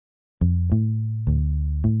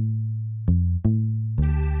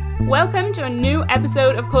Welcome to a new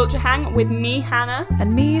episode of Culture Hang with me, Hannah.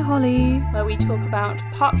 And me, Holly. Where we talk about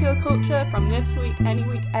popular culture from this week, any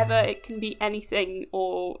week ever. It can be anything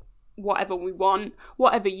or whatever we want,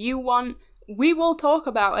 whatever you want. We will talk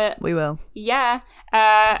about it. We will. Yeah.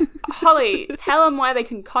 Holly, tell them where they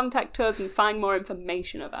can contact us and find more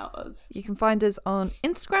information about us. You can find us on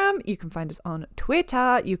Instagram. You can find us on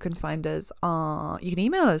Twitter. You can find us on... You can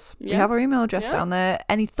email us. Yeah. We have our email address down there.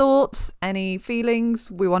 Any thoughts, any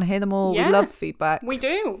feelings, we want to hear them all. Yeah. We love feedback. We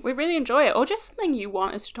do. We really enjoy it. Or just something you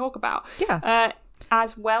want us to talk about. Yeah.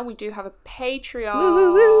 As well, we do have a Patreon. Woo,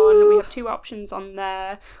 woo, woo. We have 2 options on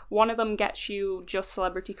there. One of them gets you just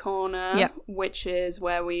Celebrity Corner, which is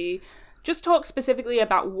where we just talk specifically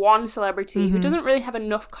about one celebrity who doesn't really have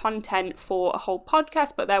enough content for a whole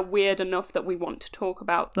podcast, but they're weird enough that we want to talk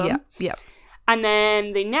about them. Yeah. And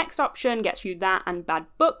then the next option gets you that and Bad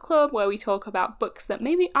Book Club, where we talk about books that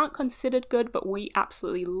maybe aren't considered good, but we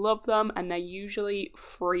absolutely love them, and they're usually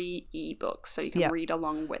free ebooks, so you can read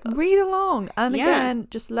along with us. Read along. And again,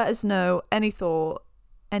 just let us know any thought,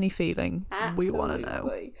 any feeling. Absolutely. We want to know.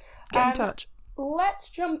 Get in touch. Let's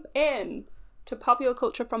jump in to popular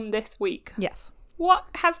culture from this week. Yes. What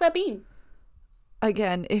has there been?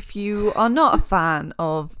 Again, if you are not a fan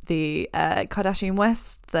of the Kardashian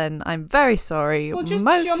West, then I'm very sorry. Well,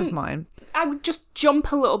 Most of mine. I would just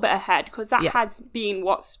jump a little bit ahead, because that has been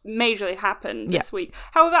what's majorly happened this week.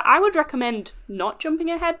 However, I would recommend not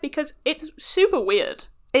jumping ahead, because it's super weird.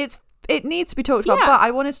 It needs to be talked about, but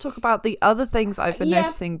I wanted to talk about the other things I've been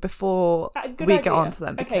noticing before we get on to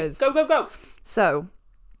them. Because, okay, go. So,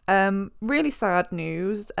 really sad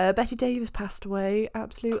news. Betty Davis passed away.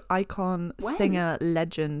 Absolute icon, singer,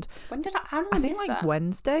 legend. When did I think like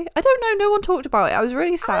Wednesday. I don't know. No one talked about it. I was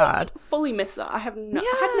really sad. I fully missed that. I had no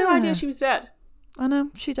idea she was dead. I know,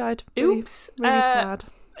 she died. Oops. Really sad.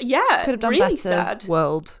 Yeah, could have done really better. Sad.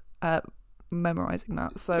 World memorizing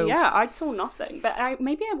that. So yeah, I saw nothing, but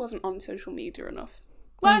maybe I wasn't on social media enough.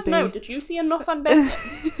 Let us know. Did you see enough on Betty?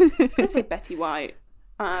 I was going to say Betty White.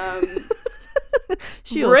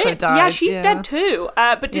 She also died. Yeah, she's dead too.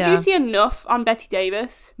 But did you see enough on Betty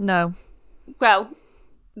Davis? No. Well,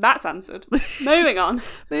 that's answered. Moving on.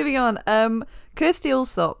 Kirsty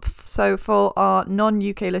Allsopp. So for our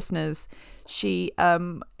non-UK listeners, she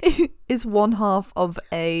is one half of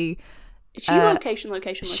a... Is she location?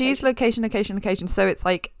 She's location. So it's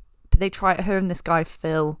like her and this guy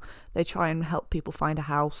Phil, they try and help people find a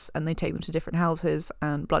house, and they take them to different houses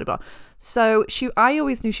and blah blah blah. So I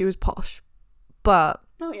always knew she was posh, but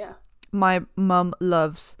my mum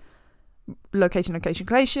loves location,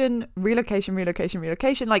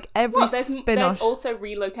 relocation. Like every spin-off. There's also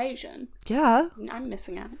relocation. Yeah, I'm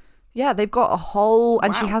missing out. Yeah, they've got a whole,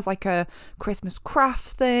 and she has like a Christmas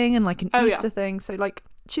crafts thing and like an Easter thing. So like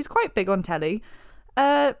she's quite big on telly.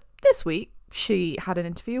 This week she had an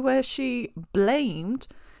interview where she blamed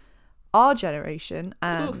our generation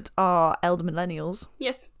and our elder millennials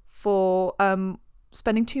for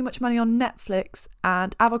spending too much money on Netflix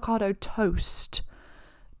and avocado toast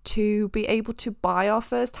to be able to buy our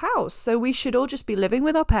first house. So we should all just be living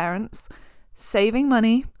with our parents, saving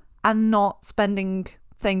money, and not spending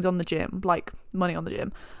things on the gym, like money on the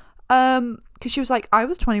gym. Because she was like, I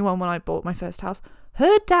was 21 when I bought my first house.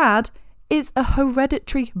 Her dad is a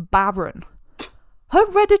hereditary baron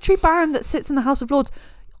that sits in the House of Lords.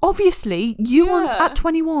 Obviously, you at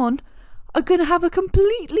 21 are going to have a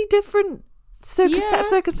completely different set of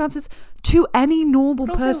circumstances to any normal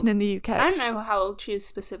person in the UK. I don't know how old she is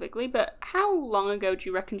specifically, but how long ago do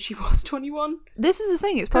you reckon she was 21? This is the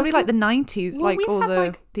thing. It's probably like the 90s, the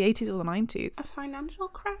 80s or the 90s. A financial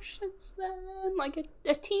crash since then, like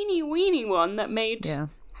a teeny weeny one that made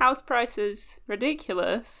house prices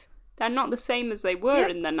ridiculous. They're not the same as they were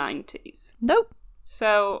in the 90s. Nope.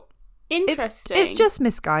 So interesting. It's just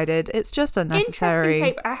misguided. It's just unnecessary.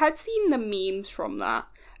 Interesting tape. I had seen the memes from that.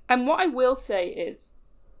 And what I will say is,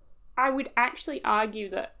 I would actually argue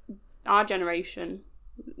that our generation,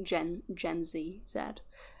 Gen Z,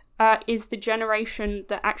 is the generation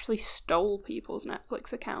that actually stole people's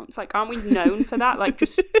Netflix accounts. Like, aren't we known for that? Like,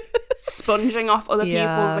 just sponging off other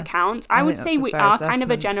people's accounts? I would say we are kind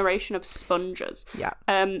of a generation of spongers. Yeah.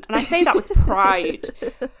 And I say that with pride.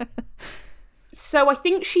 So I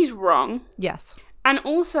think she's wrong. Yes. And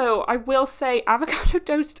also, I will say avocado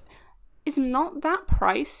toast is not that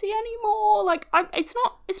pricey anymore. Like, it's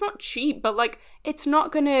not cheap, but like, it's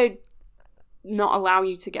not gonna not allow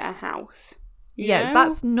you to get a house. You know?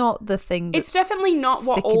 That's not the thing. That's it's definitely not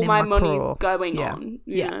what all my money's going on.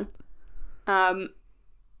 You know?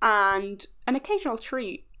 And an occasional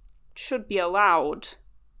treat should be allowed,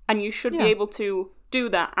 and you should be able to do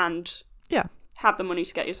that and have the money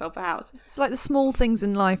to get yourself a house. It's like the small things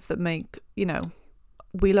in life that make, you know,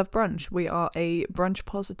 we love brunch. We are a brunch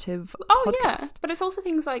positive podcast. Yeah, but it's also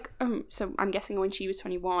things like, so I'm guessing when she was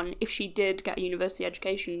 21, if she did get a university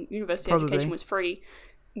education was free.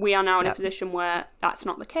 We are now in a position where that's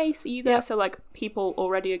not the case either. Yep. So, like, people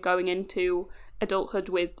already are going into adulthood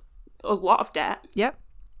with a lot of debt. Yep.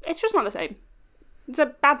 It's just not the same. It's a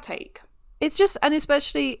bad take. It's just, and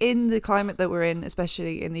especially in the climate that we're in,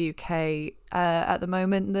 especially in the UK at the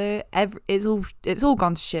moment, it's all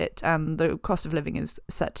gone to shit, and the cost of living is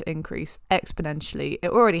set to increase exponentially. It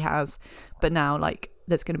already has, but now, like,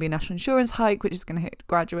 there's going to be a national insurance hike, which is going to hit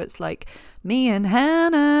graduates like me and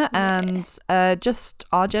Hannah, and just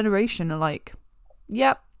our generation are like,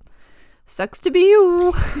 yep, sucks to be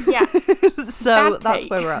you. Yeah. So that's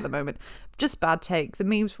where we're at the moment. Just bad take. The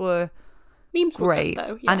memes were great, good,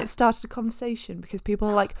 though. Yeah. And it started a conversation because people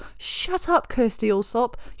are like, shut up, Kirsty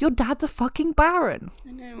Allsop, your dad's a fucking baron.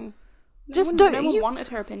 I know. No one wanted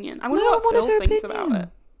her opinion. I wonder what Phil thinks about it.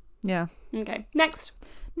 Yeah. Okay, next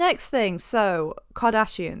thing. So,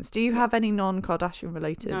 Kardashians, do you have any non-Kardashian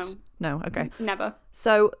related? No. Okay, never.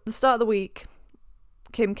 So, the start of the week,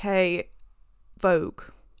 Kim K, Vogue.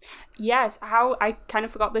 Yes, how I kind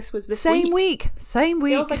of forgot this was this same week.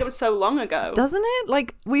 Feels like it was so long ago, doesn't it?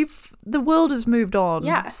 Like, the world has moved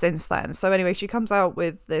on since then. So anyway, she comes out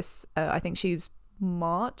with this. I think she's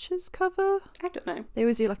March's cover. I don't know. They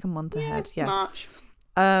always do like a month ahead. Yeah, March.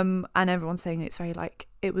 And everyone's saying it's very like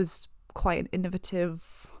it was quite an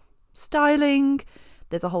innovative styling.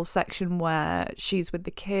 There's a whole section where she's with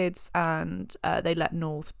the kids and they let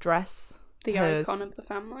North dress the icon of the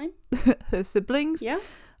family, her siblings. Yeah.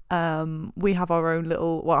 We have our own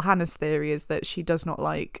little. Well, Hannah's theory is that she does not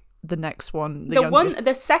like the next one.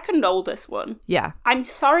 The second oldest one. Yeah. I'm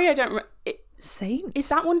sorry, I don't. Saint. Is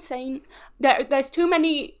that one Saint? There's too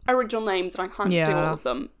many original names, and I can't do all of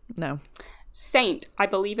them. No. Saint, I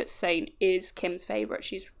believe it's Saint, is Kim's favorite.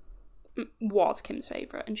 Was Kim's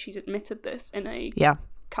favorite, and she's admitted this in a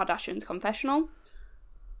Kardashians confessional.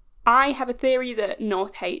 I have a theory that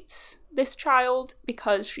North hates this child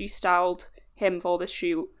because she styled him for this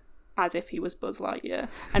shoot as if he was Buzz Lightyear,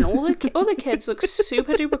 and all the other kids look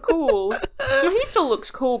super duper cool. He still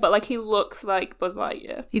looks cool, but like he looks like Buzz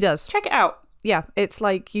Lightyear. He does. Check it out. Yeah, it's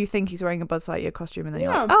like you think he's wearing a Buzz Lightyear costume, and then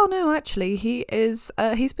you're like, oh no, actually he is.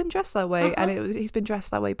 He's been dressed that way, and he's been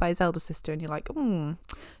dressed that way by his elder sister, and you're like,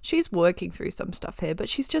 she's working through some stuff here, but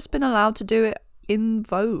she's just been allowed to do it in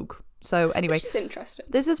Vogue. So anyway, which is interesting.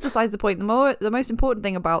 This is besides the point. The most important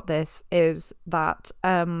thing about this is that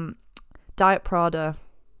Diet Prada,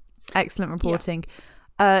 excellent reporting,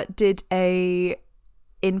 did a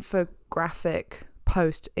infographic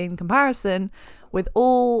post in comparison with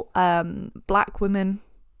all black women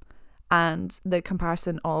and the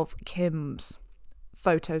comparison of Kim's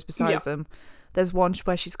photos besides them. There's one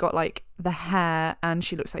where she's got like the hair and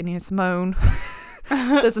she looks like Nina Simone.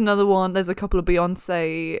 There's another one. There's a couple of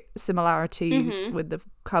Beyonce similarities with the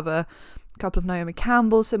cover, a couple of Naomi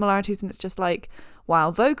Campbell similarities, and it's just like,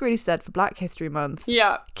 wow, Vogue really said for Black History Month,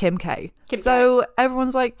 Kim K.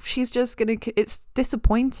 Everyone's like, she's just gonna. It's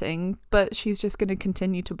disappointing, but she's just gonna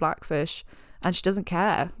continue to blackfish, and she doesn't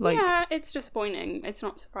care. Like, yeah, it's disappointing. It's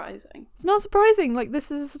not surprising. It's not surprising. Like,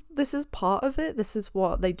 this is part of it. This is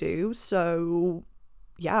what they do. So,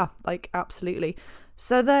 yeah, like absolutely.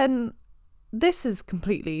 So then. This is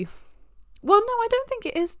completely... Well, no, I don't think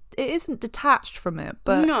it is. It isn't detached from it,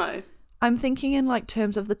 but... No. I'm thinking in, like,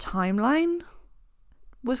 terms of the timeline.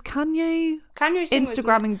 Was Kanye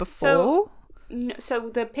Instagramming before? So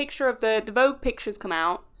the picture of the Vogue pictures come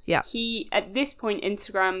out. Yeah. He, at this point,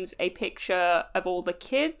 Instagrams a picture of all the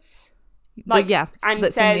kids. And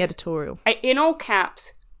that's says, in the editorial. In all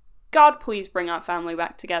caps, God, please bring our family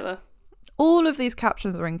back together. All of these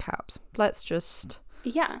captions are in caps. Let's just...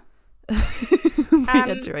 Yeah.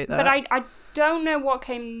 reiterate that. But I don't know what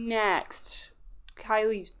came next.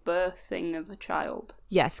 Kylie's birthing of a child.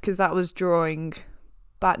 Yes, because that was drawing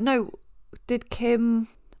back. No, did Kim...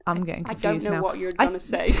 I'm getting confused now. I don't know what you're going to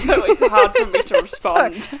say, so it's hard for me to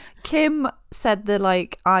respond. Kim said that,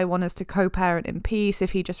 like, I want us to co-parent in peace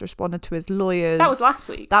if he just responded to his lawyers. That was last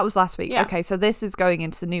week. Yeah. Okay, so this is going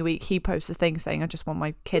into the new week. He posts a thing saying, I just want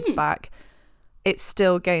my kids back. It's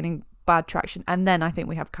still gaining bad traction. And then I think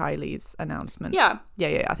we have Kylie's announcement. Yeah,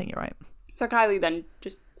 I think you're right. So Kylie then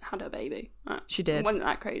just had her baby. She did. It wasn't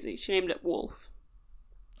that crazy. She named it Wolf.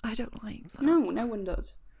 I don't like that. No one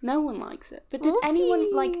does. No one likes it. But did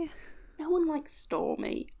anyone like... No one likes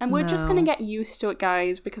Stormy. And we're just going to get used to it,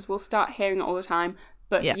 guys, because we'll start hearing it all the time.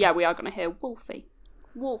 But yeah we are going to hear Wolfie.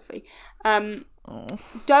 Don't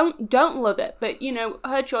love it. But, you know,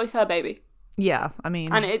 her choice, her baby. Yeah, I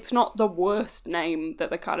mean... And it's not the worst name that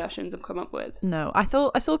the Kardashians have come up with. No, I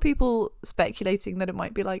saw people speculating that it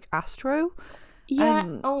might be like Astro.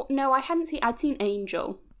 Yeah, oh, no, I'd seen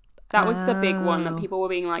Angel. That was the big one that people were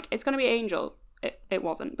being like, it's going to be Angel. It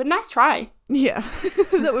wasn't. But nice try. Yeah,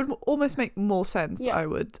 that would almost make more sense, yeah. I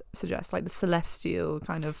would suggest. Like the celestial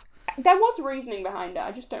kind of... There was reasoning behind it.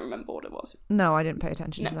 I just don't remember what it was. No, I didn't pay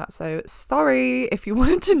attention to that. So sorry if you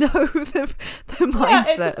wanted to know the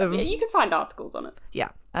mindset of... You can find articles on it. Yeah.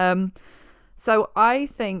 So I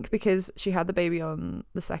think because she had the baby on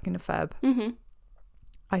the 2nd of Feb, mm-hmm.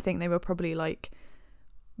 I think they were probably like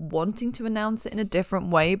wanting to announce it in a different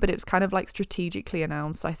way, but it was kind of like strategically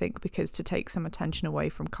announced, I think, because to take some attention away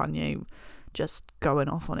from Kanye just going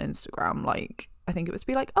off on Instagram. Like, I think it was to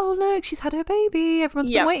be like, oh look, she's had her baby, everyone's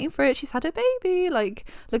been waiting for it, she's had her baby, like,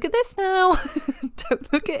 look at this now.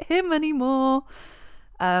 Don't look at him anymore.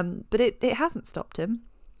 But it hasn't stopped him.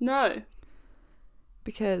 No.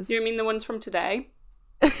 Because... You mean the ones from today?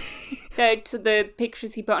 To the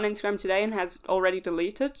pictures he put on Instagram today and has already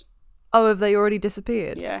deleted? Oh, have they already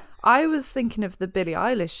disappeared? Yeah. I was thinking of the Billie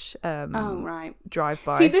Eilish right.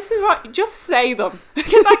 drive-by. See, this is what... Just say them.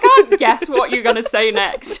 Because I can't guess what you're going to say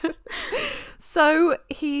next. So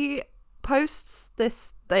he posts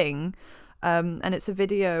this thing, and it's a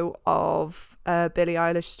video of Billie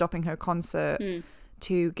Eilish stopping her concert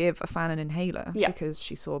to give a fan an inhaler because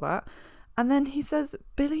she saw that. And then he says,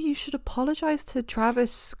 Billie, you should apologise to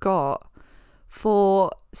Travis Scott for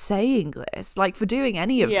saying this, like for doing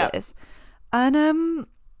any of this. And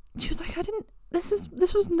she was like,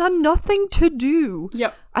 this was nothing to do.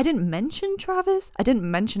 Yep. I didn't mention Travis. I didn't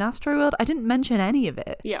mention Astroworld. I didn't mention any of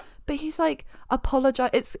it. Yeah. But he's like,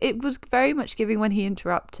 apologize. It was very much giving when he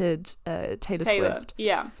interrupted Taylor Swift.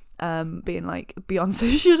 Yeah. Being like,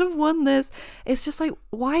 Beyonce should have won this. It's just like,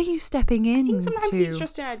 why are you stepping in? I think sometimes he's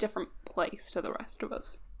just in a different place to the rest of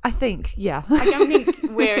us. I think, yeah. I don't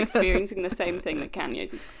think we're experiencing the same thing that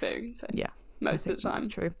Kanye's experiencing. Yeah. Most of the time. That's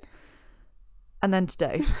true. And then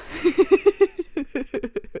today.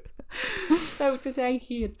 So today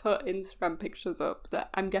he had put Instagram pictures up that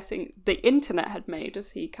I'm guessing the internet had made,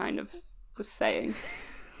 as he kind of was saying.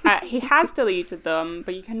 He has deleted them,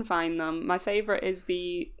 but you can find them. My favourite is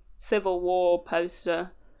the Civil War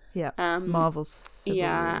poster. Yeah. Marvel's Civil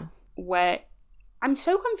War. Where I'm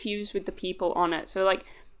so confused with the people on it. So, like,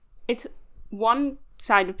 it's one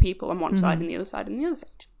side of people on one side and the other side on the other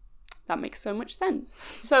side. That makes so much sense.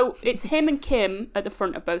 So it's him and Kim at the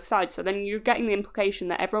front of both sides. So then you're getting the implication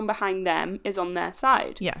that everyone behind them is on their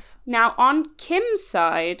side. Yes. Now, on Kim's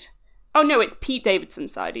side... Oh, no, it's Pete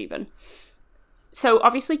Davidson's side, even. So,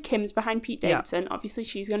 obviously, Kim's behind Pete Davidson. Obviously,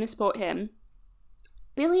 she's going to support him.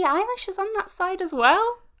 Billie Eilish is on that side as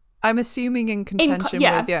well. I'm assuming in contention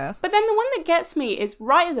with, But then the one that gets me is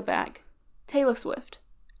right at the back, Taylor Swift.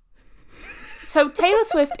 So Taylor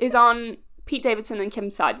Swift is on Pete Davidson and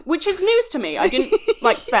Kim's side, which is news to me. I didn't,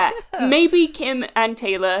 fair. Maybe Kim and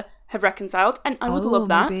Taylor have reconciled, and I would love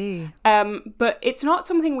that. Maybe. But it's not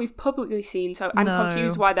something we've publicly seen, so I'm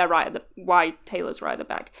confused why why Taylor's right at the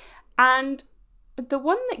back. And the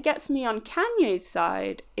one that gets me on Kanye's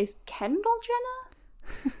side is Kendall Jenner.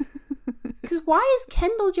 Because why is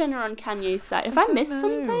Kendall Jenner on Kanye's side? Have I missed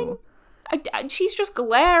something? She's just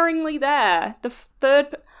glaringly there. The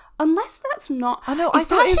third... Unless that's not... I know, I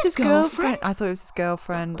thought it was his girlfriend. I thought it was his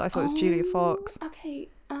girlfriend. I thought it was Julia Fox. Okay,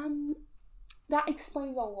 that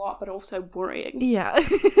explains a lot, but also worrying. Yeah.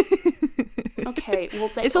 Okay,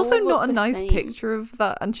 well, it's also not a nice picture of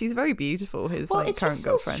that, and she's very beautiful, his current girlfriend. Well, it's just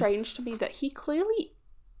so strange to me that he clearly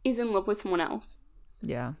is in love with someone else.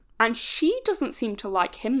 Yeah. And she doesn't seem to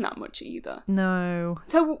like him that much either. No.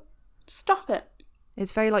 So, stop it.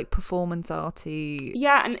 It's very, performance arty.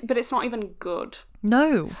 Yeah, but it's not even good.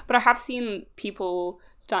 No. But I have seen people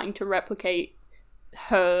starting to replicate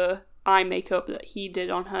her eye makeup that he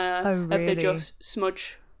did on her. Oh, really? Of the just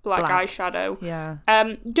smudge black eyeshadow. Yeah.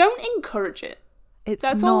 Don't encourage it.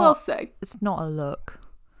 That's all I'll say. It's not a look.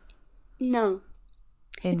 No.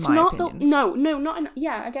 It's my not opinion.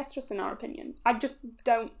 I guess just in our opinion. I just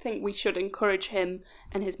don't think we should encourage him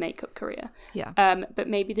and his makeup career. Yeah. But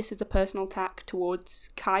maybe this is a personal attack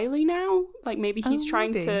towards Kylie now. Maybe he's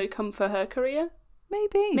trying to come for her career.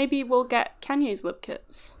 Maybe. Maybe we'll get Kanye's lip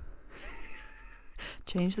kits.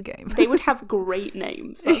 Change the game. They would have great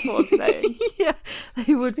names, that's what I'm saying. Yeah,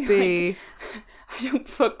 they would be. I don't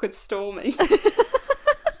fuck with Stormy.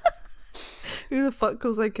 Who the fuck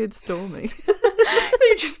calls their kid Stormy?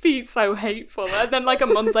 They'd just be so hateful. And then a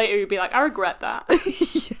month later you'd be like, I regret that.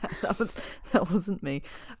 Yeah, that wasn't me.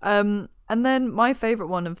 And And then my favourite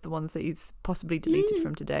one of the ones that he's possibly deleted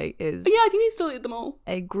from today is... Yeah, I think he's deleted them all.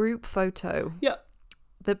 A group photo. Yeah.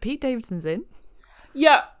 That Pete Davidson's in.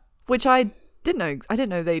 Yeah. Which I didn't know. I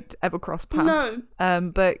didn't know they'd ever cross paths.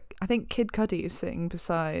 No. But I think Kid Cudi is sitting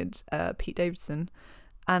beside Pete Davidson.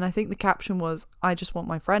 And I think the caption was, I just want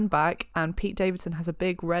my friend back. And Pete Davidson has a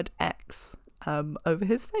big red X over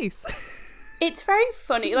his face. It's very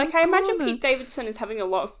funny. Like, I imagine Pete Davidson is having a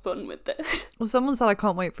lot of fun with this. Well, someone said I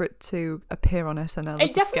can't wait for it to appear on SNL.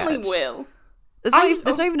 It definitely will. There's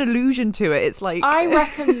not even allusion to it. It's like... I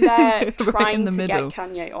reckon they're right trying to get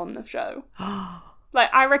Kanye on the show.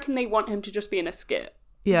 Like, I reckon they want him to just be in a skit.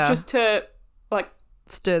 Yeah. Just to, like...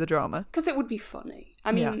 stir the drama. Because it would be funny.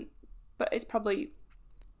 I mean, but it's probably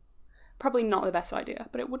not the best idea,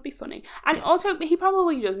 but it would be funny. And also, he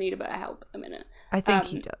probably does need a bit of help at the minute. I think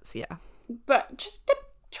he does, yeah. But just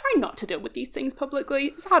try not to deal with these things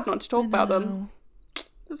publicly. It's hard not to talk about them.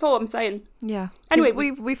 That's all I'm saying. Yeah. Anyway,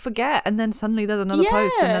 we forget, and then suddenly there's another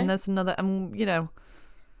post, and then there's another, and you know.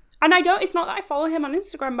 And it's not that I follow him on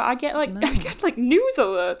Instagram, but I get like news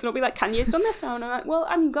alerts, and it'll be like, Kanye's done this now, and I'm like, well,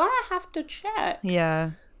 I'm gonna have to check.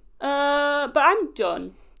 Yeah. But I'm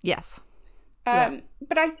done. Yes.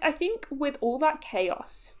 But I think with all that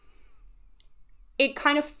chaos, it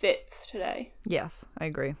kind of fits today. Yes, I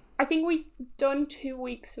agree. I think we've done 2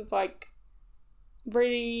 weeks of like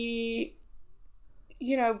really,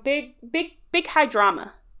 big high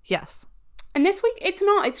drama. Yes. And this week it's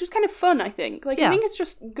not. It's just kind of fun, I think. Like, I think it's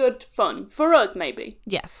just good fun for us, maybe.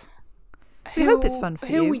 Yes. We hope it's fun for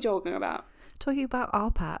you. Who are we talking about? Talking about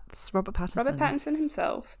our Pats, Robert Pattinson. Robert Pattinson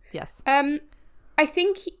himself. Yes. I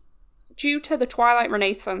think due to the Twilight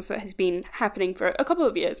Renaissance that has been happening for a couple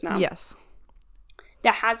of years now. Yes.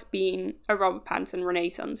 There has been a Robert Pattinson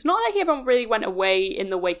renaissance. Not that he ever really went away in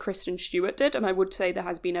the way Kristen Stewart did, and I would say there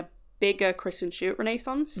has been a bigger Kristen Stewart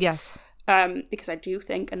renaissance. Yes. Because I do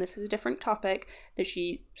think, and this is a different topic, that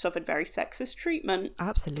she suffered very sexist treatment.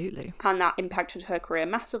 Absolutely. And that impacted her career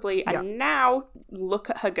massively, and now look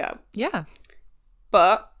at her go. Yeah.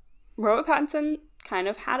 But Robert Pattinson kind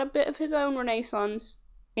of had a bit of his own renaissance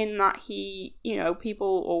in that he,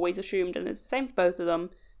 people always assumed, and it's the same for both of them,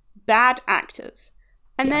 bad actors.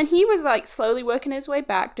 And then he was like slowly working his way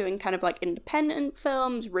back, doing kind of like independent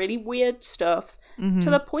films, really weird stuff,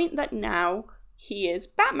 to the point that now he is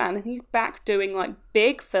Batman and he's back doing like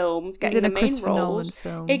big films, getting the main roles.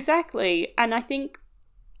 Film. Exactly. And I think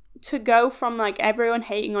to go from like everyone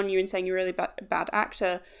hating on you and saying you're a really bad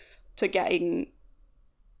actor to getting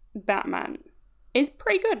Batman is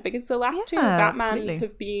pretty good, because the last two Batmans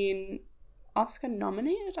have been Oscar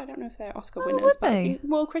nominated. I don't know if they're Oscar winners,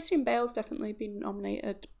 but Christian Bale's definitely been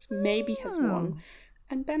nominated. Maybe has won,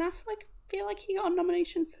 and Ben Affleck, feel like he got a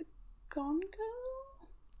nomination for Gone Girl.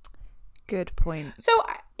 Good point. So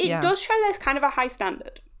it does show there's kind of a high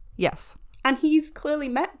standard. Yes, and he's clearly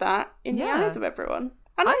met that in the eyes of everyone,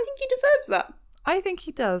 and I think he deserves that. I think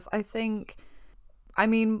he does. I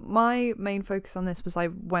mean, my main focus on this was I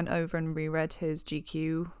went over and reread his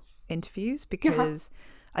GQ interviews, because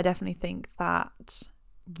I definitely think that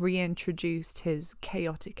reintroduced his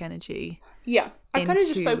chaotic energy. Yeah, I kind of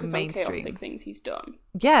just focus mainstream. on chaotic things he's done.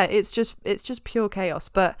 Yeah, it's just pure chaos,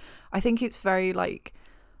 but I think it's very like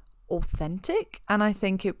authentic, and I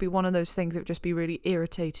think it'd be one of those things that would just be really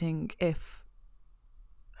irritating if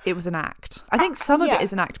it was an act. I think some of it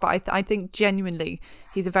is an act, but I think genuinely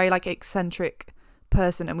he's a very like eccentric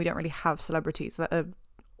person, and we don't really have celebrities that are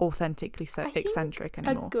authentically eccentric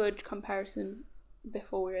anymore. A good comparison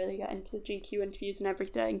before we really get into the GQ interviews and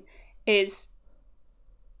everything is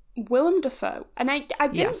Willem Dafoe. And I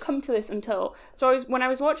didn't come to this until when I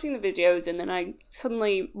was watching the videos, and then I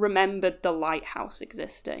suddenly remembered The Lighthouse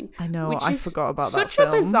existing. I know, I forgot about that film. Such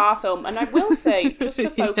a bizarre film. And I will say, just to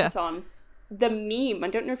focus on the meme, I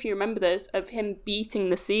don't know if you remember this, of him beating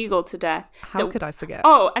the seagull to death. How could I forget?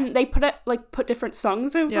 Oh, and they put different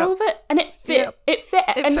songs over all of it, and it fit. Yep. It fit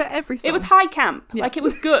every song. It was high camp. Yep. Like, it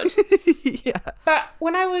was good. Yeah. But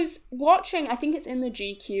when I was watching, I think it's in the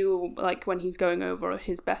GQ, like when he's going over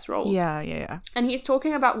his best roles. Yeah. And he's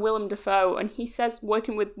talking about Willem Dafoe, and he says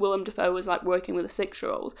working with Willem Dafoe was like working with a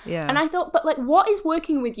 6-year-old. Yeah. And I thought, but like, what is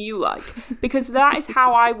working with you like? Because that is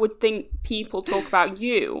how I would think people talk about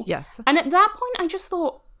you. Yes. And at that point, I just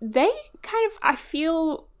thought, they kind of, I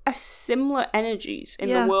feel, are similar energies in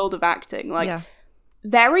the world of acting. Like,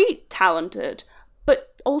 very talented,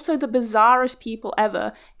 but also the bizarrest people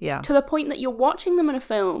ever. Yeah. To the point that you're watching them in a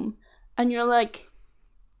film, and you're like,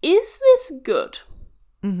 is this good?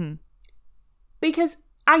 Mm-hmm. Because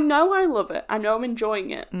I know I love it. I know I'm enjoying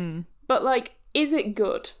it. But, like, is it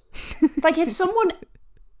good? Like, if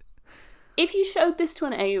if you showed this to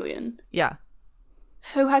an alien, yeah,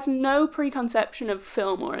 who has no preconception of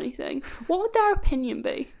film or anything, what would their opinion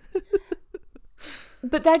be?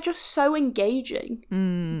 But they're just so engaging,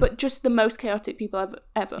 but just the most chaotic people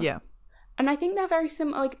ever. Yeah. And I think they're very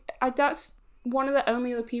similar. Like, that's one of the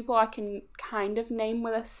only other people I can kind of name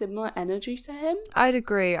with a similar energy to him. I'd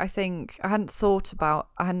agree. I think I hadn't thought about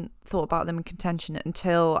them in contention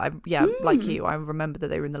until like you, I remember that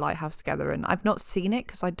they were in the lighthouse together, and I've not seen it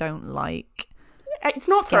because I don't like. It's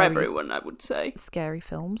not for everyone, I would say. Scary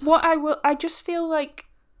films. I just feel like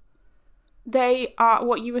they are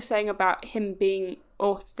what you were saying about him being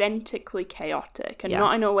authentically chaotic, and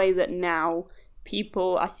not in a way that now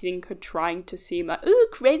people, I think, are trying to seem like, ooh,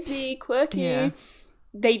 crazy, quirky. Yeah.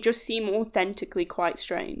 They just seem authentically quite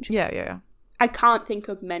strange. Yeah. I can't think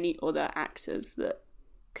of many other actors that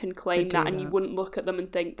can claim that, and you wouldn't look at them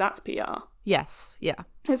and think, that's PR. Yes, yeah.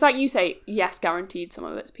 It's like you say, yes, guaranteed some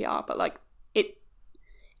of it's PR, but like,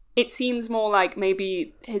 it seems more like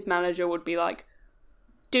maybe his manager would be like,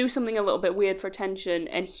 do something a little bit weird for attention,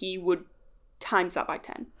 and he would times that by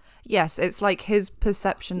 10. Yes, it's like his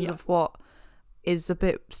perceptions of what is a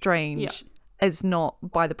bit strange is not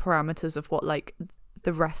by the parameters of what like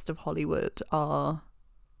the rest of Hollywood are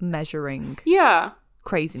measuring. Yeah,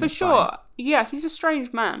 craziness for sure. By. Yeah, he's a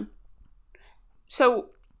strange man. So,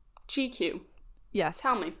 GQ. Yes.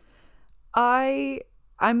 Tell me. I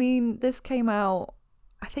mean, this came out,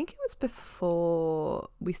 I think it was before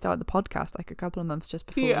we started the podcast, like a couple of months just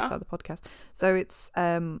before we started the podcast. So it's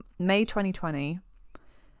May 2020.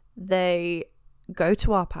 They go to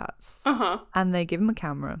Arpats and they give him a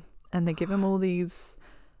camera and they give him all these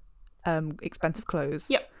expensive clothes.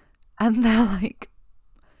 Yep. And they're like,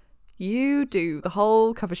 you do the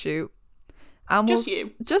whole cover shoot. And Just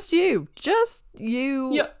you.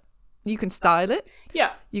 Yep. You can style it.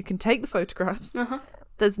 Yeah. You can take the photographs.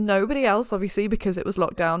 There's nobody else, obviously, because it was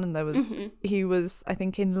lockdown, and there was he was, I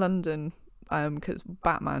think, in London because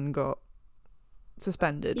Batman got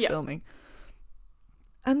suspended filming.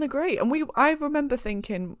 And they're great. And I remember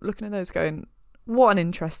thinking, looking at those, going, what an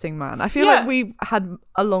interesting man. I feel like we had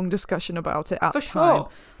a long discussion about it at the time.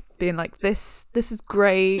 Being like, this is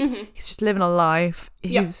great. He's just living a life.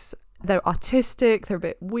 They're artistic. They're a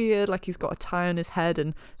bit weird. Like, he's got a tie on his head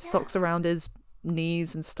and socks around his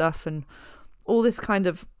knees and stuff, and all this kind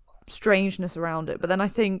of strangeness around it. But then I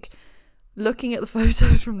think looking at the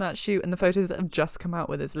photos from that shoot and the photos that have just come out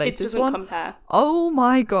with his latest one, compare. Oh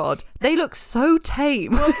my god, they look so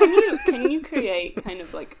tame. Well, can you create kind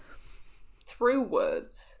of like through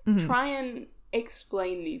words, try and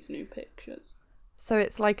explain these new pictures? So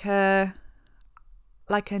it's like a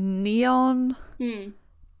neon.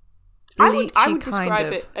 I would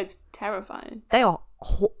describe it as terrifying. They are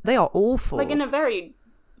awful. Like in a very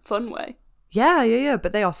fun way. Yeah,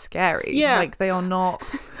 but they are scary. Yeah. Like, they are not...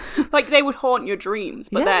 like, they would haunt your dreams,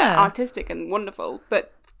 but they're artistic and wonderful,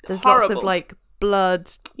 but there's horrible. Lots of, like,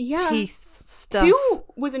 blood, teeth stuff. Who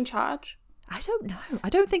was in charge? I don't know. I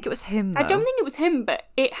don't think it was him, though. I don't think it was him, but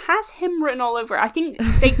it has him written all over it. I think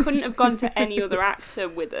they couldn't have gone to any other actor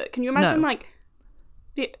with it. Can you imagine, like...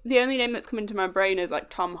 The only name that's come into my brain is, like,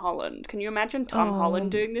 Tom Holland. Can you imagine Tom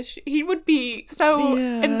Holland doing this? He would be so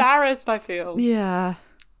embarrassed, I feel. Yeah.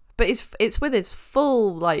 But it's with his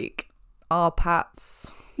full, like,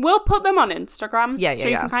 Arpats. We'll put them on Instagram. So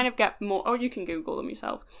you can kind of get more, or you can Google them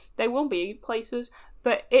yourself. They will be places,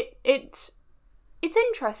 but it's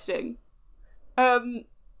interesting. And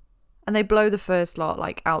they blow the first lot,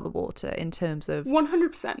 like, out the water in terms of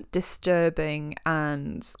 100% disturbing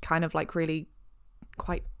and kind of, like, really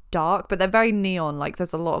quite dark, but they're very neon. Like,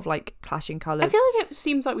 there's a lot of, like, clashing colours. I feel like it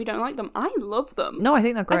seems like we don't like them. I love them. No, I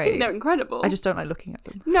think they're great. I think they're incredible. I just don't like looking at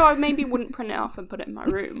them. No, I maybe wouldn't print it off and put it in my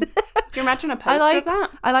room. Do you imagine a poster of that?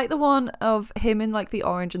 I like the one of him in, like, the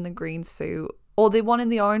orange and the green suit, or the one in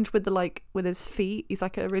the orange with the, like, with his feet. He's,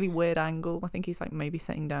 like, a really weird angle. I think he's, like, maybe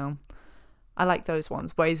sitting down. I like those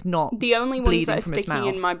ones where he's not the only ones that are sticking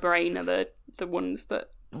in my brain are the ones that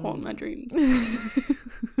haunt my dreams.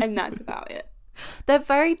 And that's about it. They're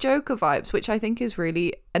very Joker vibes, which I think is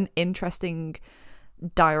really an interesting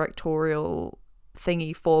directorial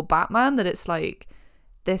thingy for Batman, that it's like,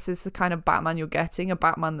 this is the kind of Batman you're getting, a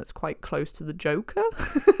Batman that's quite close to the Joker.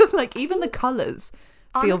 Like, even the colours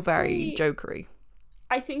feel very Jokery.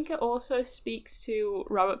 I think it also speaks to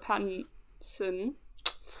Robert Pattinson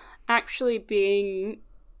actually being,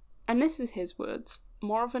 and this is his words,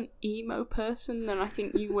 more of an emo person than I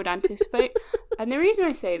think you would anticipate. And the reason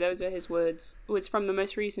I say those are his words was from the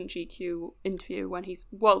most recent GQ interview when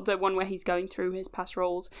the one where he's going through his past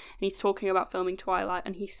roles and he's talking about filming Twilight,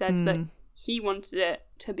 and he says that he wanted it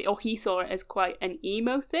to be, or he saw it as quite an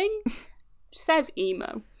emo thing. says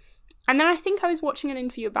emo. And then I think I was watching an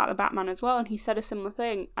interview about the Batman as well, and he said a similar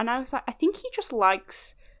thing. And I was like, I think he just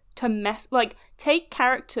likes to take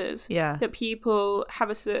characters that people have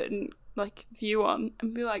a certain like view on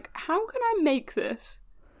and be like, how can I make this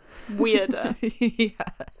weirder?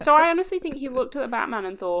 So I honestly think he looked at the Batman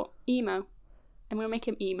and thought, emo. I'm gonna make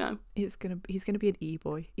him emo. He's gonna be an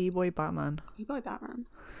e-boy Batman. E-boy Batman.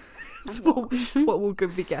 That's what we'll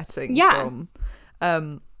be getting. From.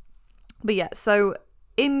 But yeah, so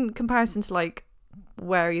in comparison to like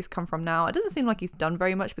where he's come from now, it doesn't seem like he's done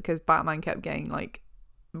very much because Batman kept getting like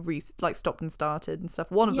stopped and started and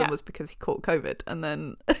stuff. One of them was because he caught COVID, and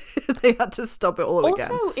then they had to stop it all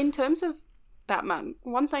again. Also, in terms of Batman,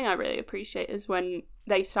 one thing I really appreciate is when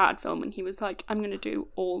they started filming, he was like, I'm going to do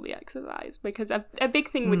all the exercise, because a big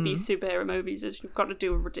thing with these superhero movies is you've got to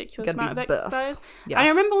do a ridiculous amount of exercise. And I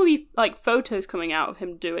remember all these like photos coming out of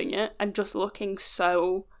him doing it and just looking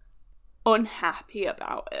so unhappy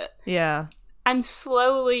about it. Yeah. And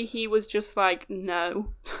slowly he was just like,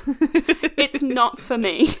 no, it's not for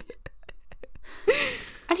me.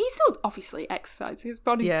 And he's still obviously exercising. His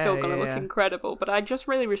body's still going to look incredible. But I just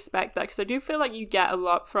really respect that, because I do feel like you get a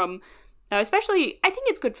lot from, especially, I think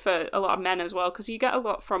it's good for a lot of men as well, because you get a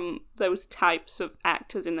lot from those types of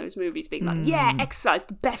actors in those movies being like, yeah, exercise,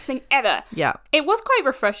 the best thing ever. Yeah. It was quite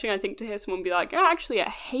refreshing, I think, to hear someone be like, oh, actually, I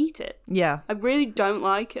hate it. Yeah. I really don't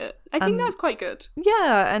like it. I think that's quite good.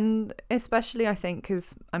 Yeah, and especially, I think,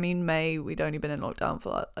 because, I mean, May, we'd only been in lockdown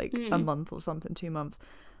for like a month or something, 2 months.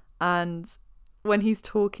 And when he's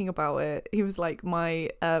talking about it, he was like, my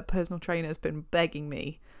personal trainer's been begging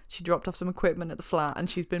me. She dropped off some equipment at the flat and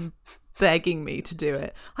she's been begging me to do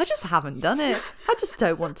it. I just haven't done it. I just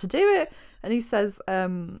don't want to do it. And he says, I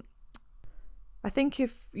think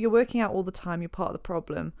if you're working out all the time, you're part of the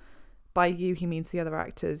problem. By you, he means the other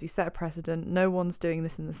actors. You set a precedent. No one's doing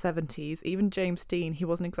this in the 70s. Even James Dean, he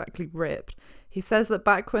wasn't exactly ripped. He says that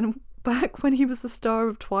back when he was the star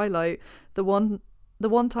of Twilight, the one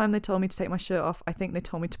time they told me to take my shirt off, I think they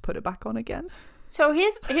told me to put it back on again. So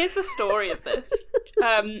here's the story of this.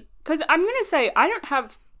 Because I'm going to say, I don't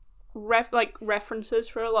have references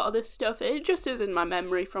for a lot of this stuff. It just is in my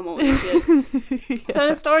memory from what we did. So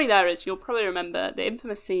the story there is, you'll probably remember the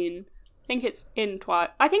infamous scene, I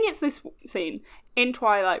think it's this scene in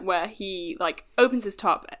Twilight where he like opens his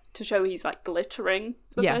top to show he's like glittering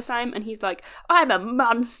for the first time, and he's like, I'm a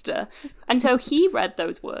monster. And so he read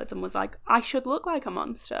those words and was like, I should look like a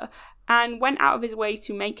monster, and went out of his way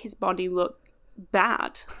to make his body look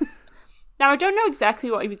bad. Now I don't know exactly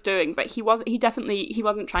what he was doing, but he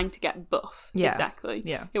wasn't trying to get buff. Exactly.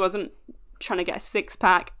 He wasn't trying to get a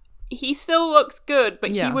six-pack. He still looks good,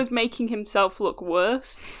 but he was making himself look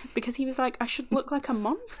worse, because he was like, I should look like a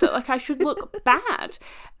monster. Like, I should look bad.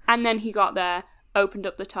 And then he got there, opened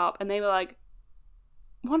up the top, and they were like,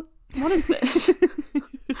 what is this?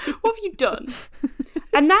 What have you done?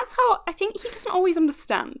 And that's how, I think he doesn't always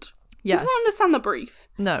understand. Yes. He doesn't understand the brief.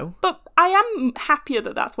 No. But I am happier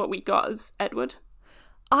that that's what we got as Edward.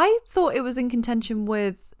 I thought it was in contention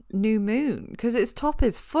with New Moon, because its top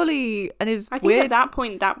is fully and is I think weird. At that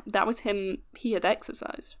point that was him. He had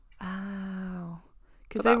exercised. Oh,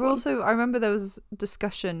 because they were also, I remember there was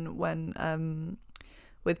discussion when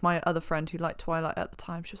with my other friend who liked Twilight at the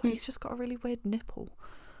time. She was like, he's just got a really weird nipple,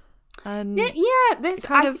 and this it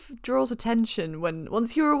kind of draws attention when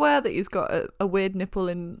once you're aware that he's got a weird nipple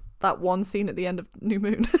in that one scene at the end of New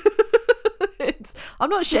Moon. I'm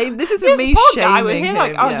not shaming. This isn't me shaming him.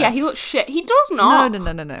 Like, oh yeah, he looks shit. He does not.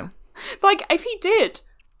 No. Like, if he did,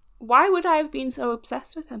 why would I have been so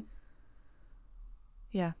obsessed with him?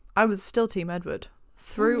 Yeah, I was still Team Edward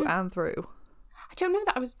through and through. I don't know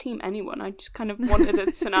that I was Team anyone. I just kind of wanted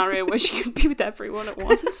a scenario where she could be with everyone at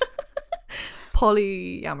once.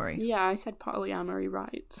 Polyamory. Yeah, I said polyamory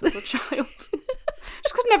rights as a child.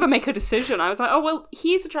 Just could never make a decision. I was like, oh well,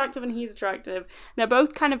 he's attractive and he's attractive. They're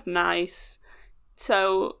both kind of nice.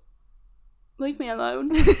 So, leave me alone.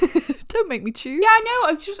 Don't make me choose. Yeah, I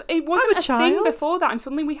know. It wasn't a thing before that, and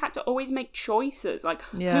suddenly we had to always make choices. Like,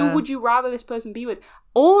 who would you rather this person be with?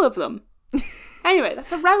 All of them. Anyway,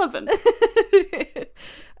 that's irrelevant.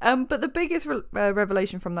 But the biggest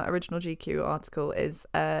revelation from that original GQ article is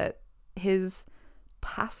his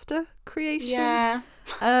pasta creation. Yeah.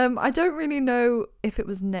 I don't really know if it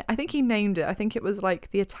was. I think he named it. I think it was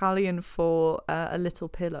like the Italian for a little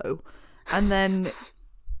pillow. And then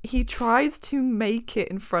he tries to make it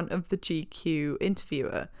in front of the GQ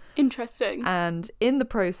interviewer. Interesting. And in the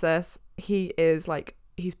process, he is like,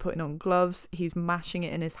 he's putting on gloves, he's mashing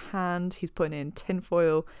it in his hand, he's putting it in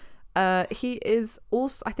tinfoil, He is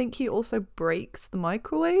also, I think he also breaks the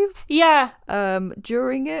microwave. Yeah.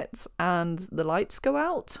 During it, and the lights go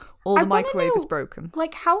out, or the microwave is broken.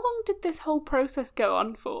 Like, how long did this whole process go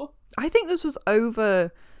on for? I think this was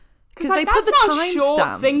over because like, they put the time timestamps. That's not a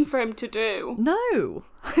short thing for him to do. No.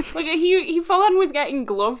 Like, he full on was getting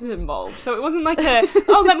gloves involved, so it wasn't like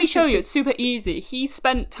let me show you, it's super easy. He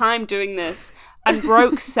spent time doing this and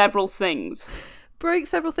broke several things.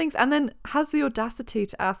 And then has the audacity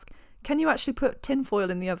to ask, can you actually put tinfoil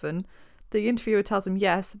in the oven? The interviewer tells him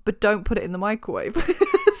yes, but don't put it in the microwave.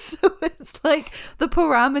 So it's like the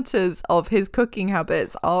parameters of his cooking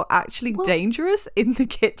habits are actually dangerous in the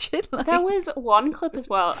kitchen. Like... There was one clip as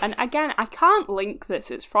well, and again, I can't link this,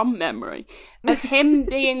 it's from memory, of him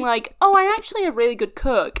being like, oh, I'm actually a really good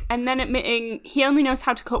cook, and then admitting he only knows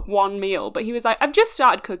how to cook one meal, but he was like, I've just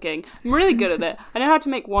started cooking, I'm really good at it, I know how to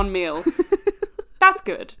make one meal. That's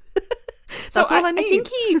good. That's all I need.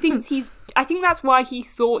 I think that's why he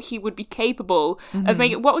thought he would be capable of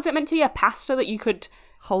making, what was it meant to be, a pasta that you could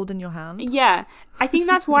hold in your hand? Yeah. I think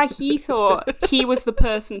that's why he thought he was the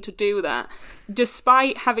person to do that,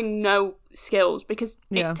 despite having no skills, because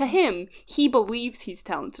to him, he believes he's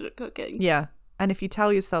talented at cooking. Yeah. And if you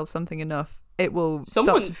tell yourself something enough, it will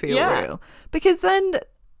start to feel real. Because then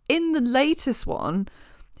in the latest one,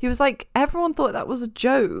 he was like, everyone thought that was a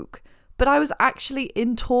joke, but I was actually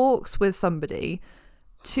in talks with somebody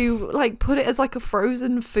to like put it as like a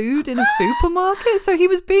frozen food in a supermarket. So he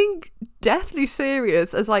was being deathly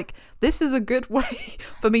serious as like, this is a good way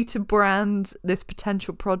for me to brand this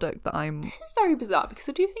potential product that I'm... This is very bizarre, because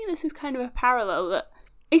I do think this is kind of a parallel that,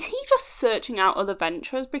 is he just searching out other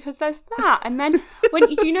ventures? Because there's that. And then when,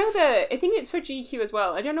 do you know I think it's for GQ as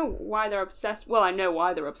well. I don't know why they're obsessed. Well, I know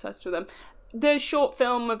why they're obsessed with them. The short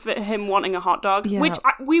film of him wanting a hot dog, which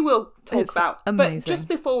we will talk about. Amazing. But just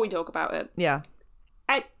before we talk about it. Yeah.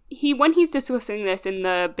 When he's discussing this in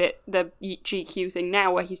the GQ thing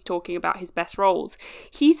now, where he's talking about his best roles,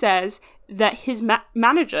 he says that his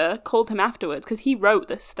manager called him afterwards because he wrote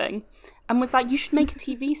this thing and was like, you should make a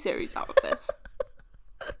TV series out of this.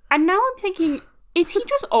 And now I'm thinking, is he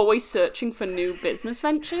just always searching for new business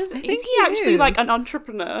ventures? Is he actually like an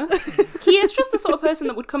entrepreneur? He is just the sort of person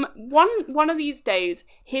that would come one of these days,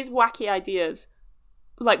 his wacky ideas,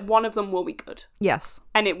 like one of them will be good. Yes.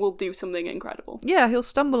 And it will do something incredible. Yeah, he'll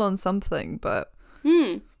stumble on something, but...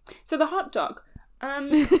 So the hot dog. I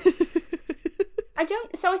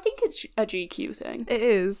think it's a GQ thing. It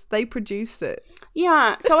is. They produced it.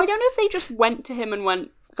 Yeah. So I don't know if they just went to him and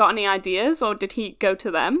got any ideas, or did he go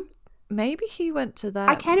to them? Maybe he went to them.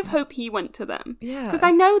 I kind of hope he went to them. Yeah. Because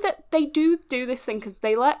I know that they do this thing, because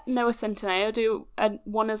they let Noah Centineo do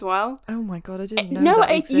one as well. Oh my god, I didn't know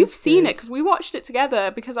that existed. You've seen it, because we watched it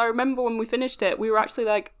together, because I remember when we finished it, we were actually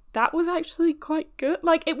like, that was actually quite good.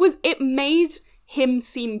 Like, it made him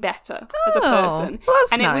seem better as a person. Well,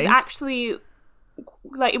 that's and nice. It was actually...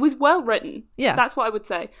 like, it was well written. Yeah. That's what I would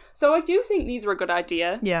say. So I do think these are a good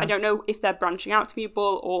idea. Yeah. I don't know if they're branching out to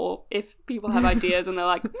people or if people have ideas and they're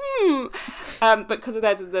like, But because of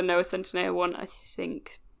the Noah Centineo one, I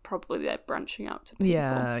think probably they're branching out to people.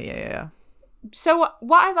 Yeah. So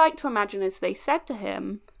what I like to imagine is they said to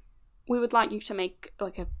him, we would like you to make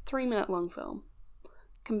like a 3-minute long film.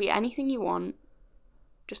 It can be anything you want.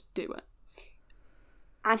 Just do it.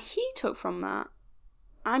 And he took from that,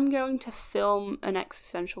 I'm going to film an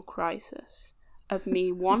existential crisis of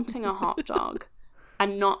me wanting a hot dog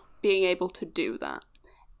and not being able to do that.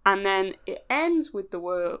 And then it ends with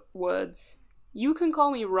the words, you can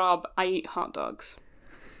call me Rob, I eat hot dogs.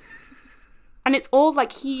 And it's all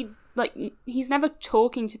like he's never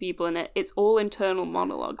talking to people in it. It's all internal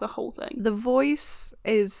monologue, the whole thing. The voice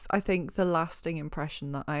is, I think, the lasting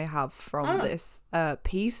impression that I have from this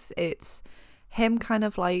piece. It's him kind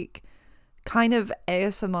of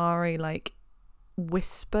ASMR-y, like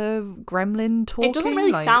whisper gremlin talking. It doesn't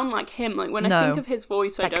really sound like him. Like when I think of his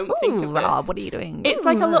voice, I don't think of Rob, what are you doing? It's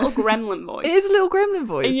like a little gremlin voice. It is a little gremlin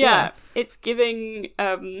voice. Yeah. It's giving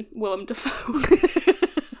Willem Dafoe.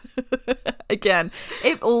 Again,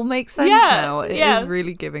 it all makes sense now. It is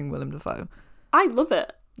really giving Willem Dafoe. I love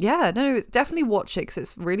it. Yeah, no, it's definitely watch it because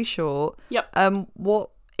it's really short. Yep. What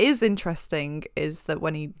is interesting is that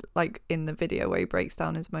when he, like, in the video where he breaks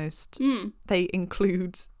down his most, they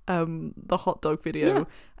include the hot dog video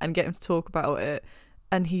and get him to talk about it,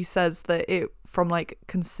 and he says that it, from like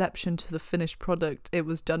conception to the finished product, it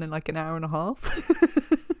was done in like an hour and a half.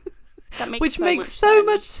 Which makes so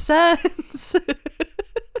much sense.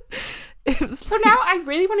 So now I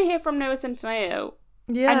really want to hear from Noah Centineo.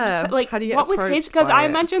 Yeah. And just, like, what was his? Because I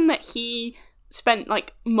imagine that he spent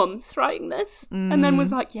like months writing this and then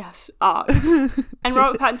was like, yes, art. And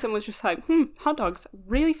Robert Pattinson was just like, hot dogs,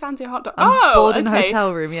 really fancy hot dog. I'm bored in a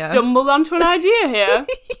hotel room, yeah. Stumbled onto an idea here.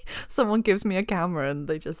 Someone gives me a camera and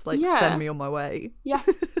they just like send me on my way. Yeah.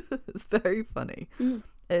 It's very funny. It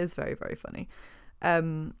is very, very funny.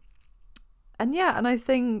 And I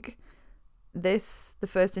think the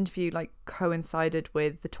first interview like coincided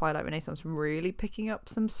with the Twilight Renaissance really picking up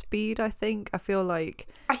some speed. I think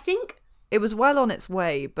it was well on its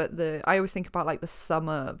way, but I always think about like the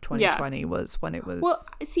summer of 2020 was when it was. Well,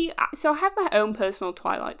 see, so I have my own personal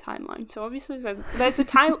Twilight timeline. So obviously there's a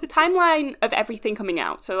timeline of everything coming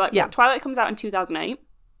out. So like Twilight comes out in 2008.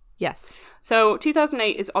 Yes. So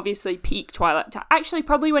 2008 is obviously peak Twilight. Actually,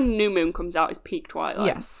 probably when New Moon comes out is peak Twilight.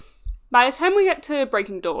 Yes. By the time we get to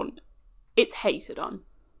Breaking Dawn, it's hated on.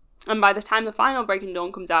 And by the time the final Breaking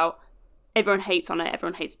Dawn comes out, everyone hates on it,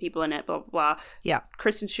 everyone hates people in it, blah, blah, blah. Yeah.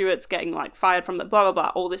 Kristen Stewart's getting, like, fired from the blah, blah,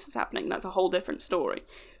 blah. All this is happening. That's a whole different story.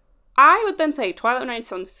 I would then say Twilight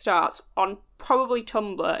Renaissance starts on probably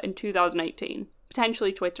Tumblr in 2018.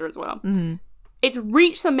 Potentially Twitter as well. Mm-hmm. It's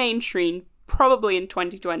reached the mainstream probably in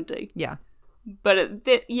 2020. Yeah. But,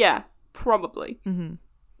 probably. Mm-hmm.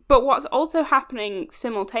 But what's also happening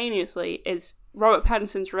simultaneously is Robert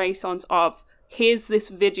Pattinson's renaissance of, here's this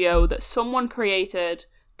video that someone created,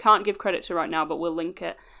 can't give credit to right now, but we'll link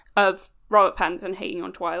it, of Robert Pattinson hating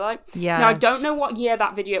on Twilight. Yes. Now, I don't know what year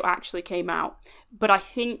that video actually came out, but I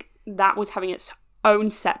think that was having its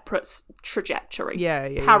own separate trajectory.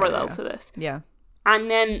 Parallel to this. Yeah.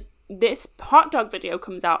 And then this hot dog video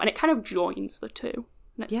comes out, and it kind of joins the two.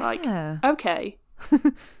 And it's like, okay,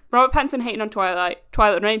 Robert Pattinson hating on Twilight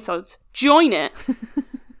Renaissance, join it.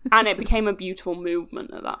 And it became a beautiful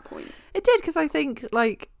movement at that point. It did, because I think,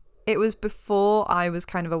 like, it was before I was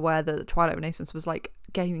kind of aware that the Twilight Renaissance was, like,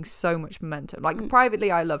 gaining so much momentum. Like,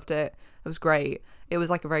 privately, I loved it. It was great. It was,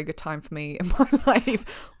 like, a very good time for me in my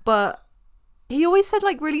life. But he always said,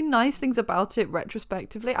 like, really nice things about it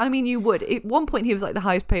retrospectively. I mean, you would. At one point, he was, like, the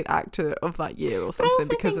highest paid actor of that year or something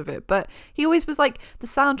because of it. But he always was, like, the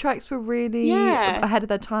soundtracks were really ahead of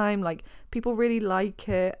their time. Like, people really like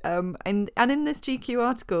it. And in this GQ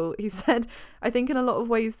article, he said, I think in a lot of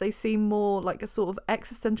ways they seem more like a sort of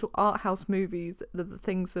existential art house movies than the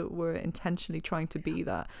things that were intentionally trying to be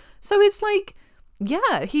that. So it's like,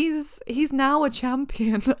 yeah, he's now a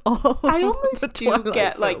champion of I almost the do Twilight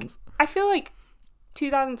get, films. like, I feel like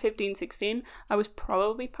 2015-16, I was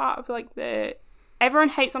probably part of, like, the everyone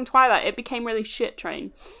hates on Twilight. It became really shit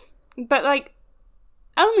train. But, like,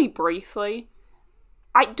 only briefly.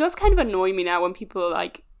 It does kind of annoy me now when people are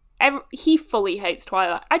like, he fully hates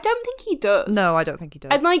Twilight. I don't think he does. No, I don't think he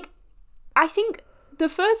does. And, like, I think the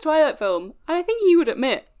first Twilight film, and I think he would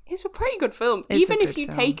admit, it's a pretty good film. Even if you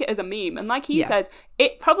take it as a meme. And like he says,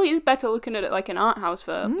 it probably is better looking at it like an art house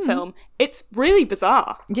film. It's really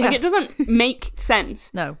bizarre. Yeah. Like, it doesn't make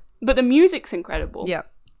sense. No. But the music's incredible. Yeah.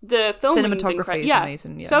 The filming's cinematography is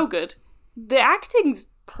amazing. Yeah. So good. The acting's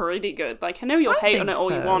pretty good. Like, I know you'll hate on it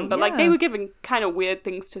all you want, but like, they were given kind of weird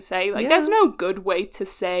things to say. Like, there's no good way to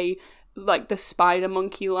say, like, the spider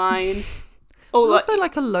monkey line. Or it's also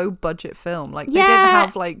like a low budget film. Like, they didn't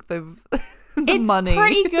have like the money. It's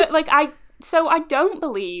pretty good. Like, I don't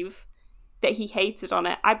believe that he hated on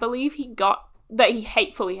it. I believe he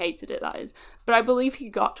fully hated it, that is. But I believe he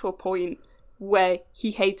got to a point where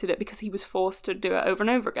he hated it because he was forced to do it over and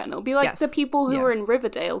over again. It'll be like the people who were in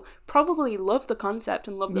Riverdale probably love the concept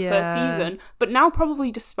and love the first season, but now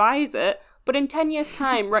probably despise it. But in 10 years'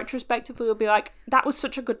 time, retrospectively, will be like, that was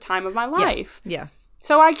such a good time of my life. Yeah.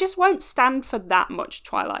 So I just won't stand for that much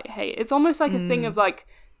Twilight hate. It's almost like a thing of like,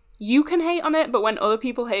 you can hate on it, but when other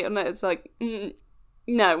people hate on it, it's like,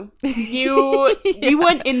 no, you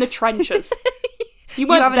weren't in the trenches. You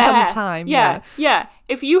haven't done the time. Yeah.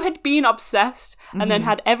 If you had been obsessed and then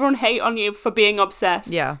had everyone hate on you for being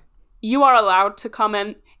obsessed, you are allowed to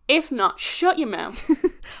comment. If not, shut your mouth.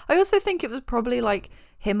 I also think it was probably like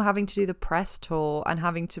him having to do the press tour and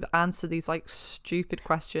having to answer these like stupid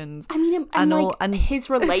questions. I mean, and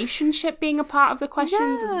his relationship being a part of the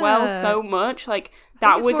questions as well, so much. Like,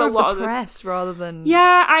 that was a lot of the press rather than.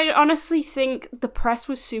 Yeah, I honestly think the press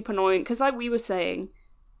was super annoying because, like we were saying,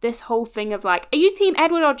 this whole thing of like, are you team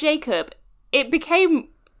Edward or Jacob? It became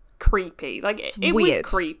creepy. Like, it was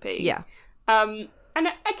creepy. Yeah. And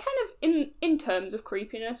I kind of, in terms of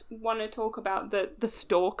creepiness, want to talk about the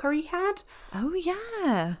stalker he had. Oh,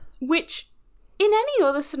 yeah. Which, in any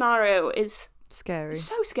other scenario, is scary.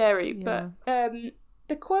 So scary. Yeah. But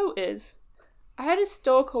the quote is, I had a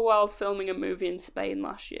stalker while filming a movie in Spain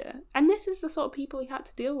last year. And this is the sort of people he had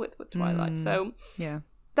to deal with Twilight. So, yeah.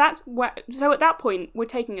 So at that point, we're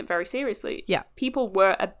taking it very seriously. Yeah. People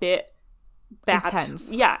were a bit bad.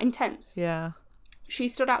 Intense. Yeah, intense. Yeah. She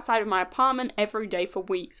stood outside of my apartment every day for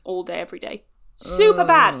weeks, all day, every day. Super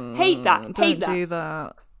bad. Hate that. Hate that. Don't do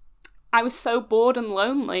that. I was so bored and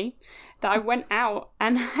lonely that I went out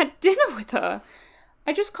and had dinner with her.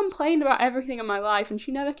 I just complained about everything in my life and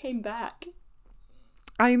she never came back.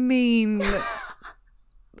 I mean,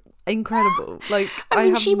 incredible. Like, I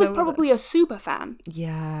mean, she was probably a super fan.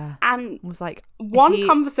 Yeah. And was like one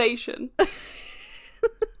conversation.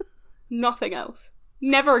 Nothing else.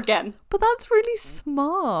 Never again. But that's really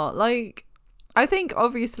smart. Like, I think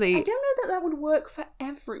obviously... I don't know that would work for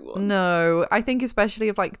everyone. No, I think especially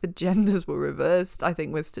if like the genders were reversed, I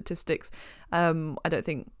think with statistics, I don't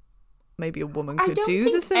think maybe a woman could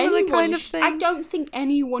do the similar kind of thing. I don't think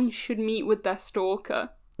anyone should meet with their stalker.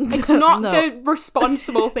 It's not the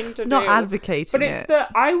responsible thing to do. Not advocating it. But it's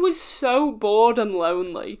that I was so bored and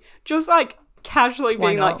lonely. Just like casually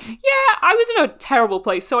being like, yeah, I was in a terrible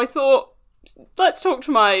place, so I thought, let's talk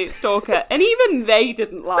to my stalker. And even they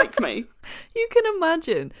didn't like me. You can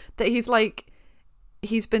imagine that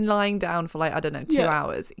he's been lying down for like, I don't know, 2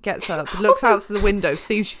 hours. He gets up, looks out to the window,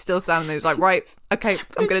 sees she's still standing there. He's like, right, okay,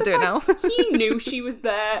 I'm going to do it now. He knew she was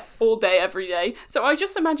there all day, every day. So I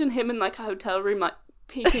just imagine him in like a hotel room, like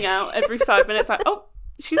peeking out every 5 minutes, like, oh,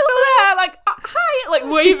 she's still there, like, hi, like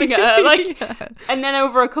waving at her. Like, yeah. And then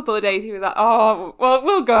over a couple of days, he was like, oh, well,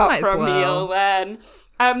 we'll go out for a meal then.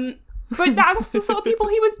 But that's the sort of people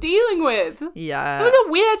he was dealing with. Yeah. It was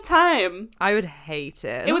a weird time. I would hate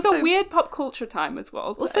it. It was a weird pop culture time as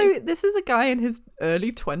well. Also, this is a guy in his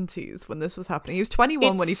early 20s when this was happening. He was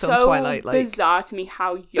 21 when he filmed Twilight. It's so bizarre to me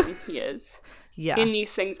how young he is. Yeah. In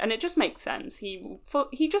these things. And it just makes sense. He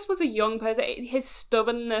just was a young person. His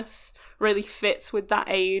stubbornness really fits with that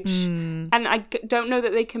age. And I don't know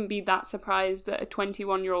that they can be that surprised that a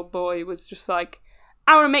 21-year-old boy was just like,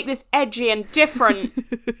 I want to make this edgy and different,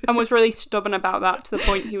 and was really stubborn about that to the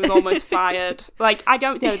point he was almost fired. Like, I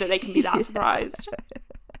don't know that they can be that surprised.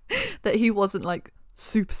 That he wasn't, like,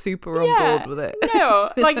 super on board with it.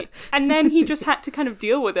 No, like, and then he just had to kind of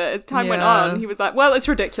deal with it as time went on. He was like, well, it's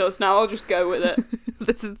ridiculous now, I'll just go with it.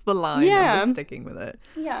 This is the line, I'm sticking with it.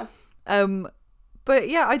 Yeah. But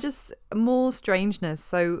yeah, more strangeness.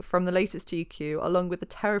 So from the latest GQ, along with the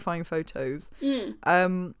terrifying photos,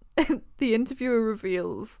 the interviewer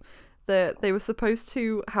reveals that they were supposed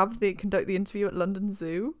to conduct the interview at London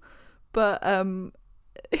Zoo, but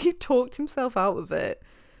he talked himself out of it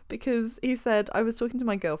because he said, I was talking to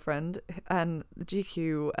my girlfriend, and the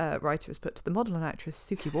GQ writer was put to the model and actress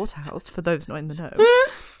Suki Waterhouse, for those not in the know.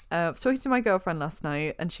 I was talking to my girlfriend last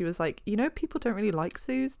night, and she was like, people don't really like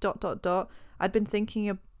zoos, ... I'd been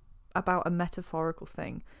thinking about a metaphorical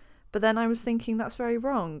thing. But then I was thinking, that's very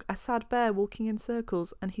wrong. A sad bear walking in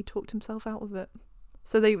circles, and he talked himself out of it.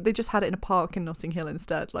 So they just had it in a park in Notting Hill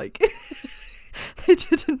instead. Like, they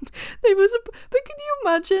didn't. But can you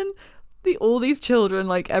imagine all these children,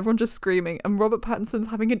 like everyone just screaming, and Robert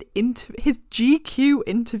Pattinson's having his GQ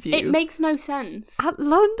interview? It makes no sense. At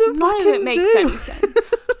London None of it Zoo. makes any sense.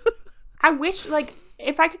 I wish, like,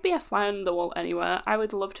 if I could be a fly on the wall anywhere, I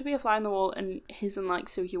would love to be a fly on the wall in his and like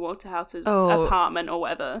Suki Waterhouse's apartment or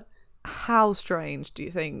whatever. How strange do you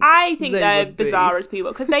think? I think they're bizarre as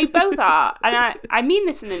people, because they both are, and I mean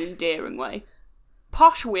this in an endearing way.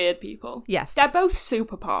 Posh, weird people. Yes. They're both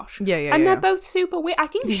super posh. Yeah. And they're both super weird. I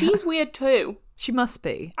think she's weird too. She must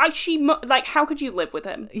be. Like, how could you live with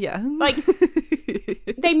him? Yeah. Like,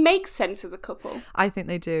 they make sense as a couple. I think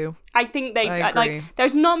they do. I think they, like,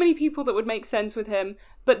 there's not many people that would make sense with him,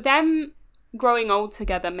 but them growing old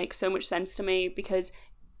together makes so much sense to me, because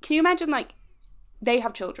can you imagine, like, they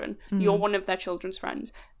have children, you're one of their children's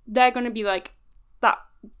friends, they're going to be like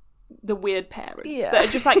the weird parents that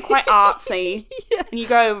are just like quite artsy, and you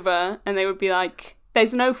go over and they would be like,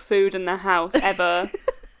 there's no food in their house ever,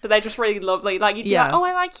 but they're just really lovely. Like, you'd be like, oh,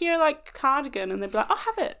 I like your like cardigan, and they'd be like, oh,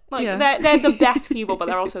 have it. Like, they're the best people, but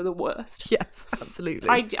they're also the worst. Yes, absolutely.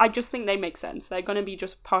 I just think they make sense. They're going to be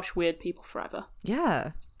just posh, weird people forever.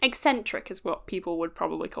 Yeah. Eccentric is what people would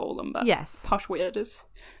probably call them, but posh, weird is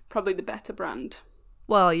probably the better brand.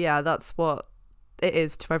 Well, yeah, that's what it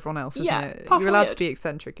is to everyone else, isn't it? You're allowed to be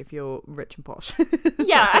eccentric if you're rich and posh.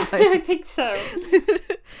 Yeah, I think so.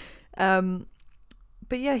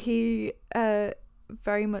 But yeah, he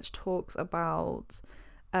very much talks about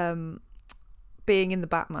being in the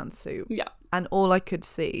Batman suit. Yeah. And all I could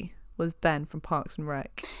see was Ben from Parks and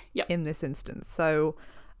Rec in this instance. So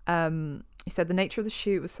He said the nature of the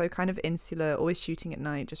shoot was so kind of insular, always shooting at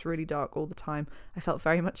night, just really dark all the time. I felt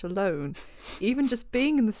very much alone. Even just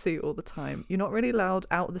being in the suit all the time. You're not really allowed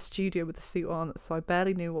out of the studio with the suit on, so I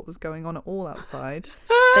barely knew what was going on at all outside.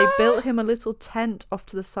 They built him a little tent off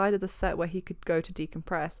to the side of the set where he could go to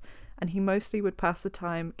decompress, and he mostly would pass the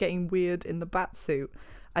time getting weird in the bat suit.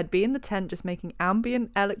 I'd be in the tent just making ambient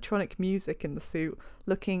electronic music in the suit,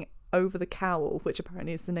 looking over the cowl, which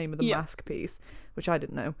apparently is the name of the mask piece, which I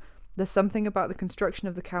didn't know. There's something about the construction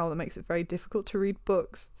of the cowl that makes it very difficult to read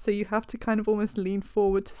books, so you have to kind of almost lean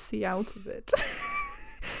forward to see out of it.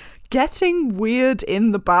 Getting weird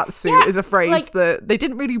in the batsuit is a phrase that they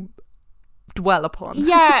didn't really dwell upon.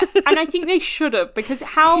 Yeah, and I think they should have, because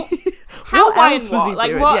how why and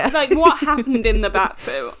what? What happened in the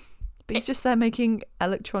batsuit? But he's just there making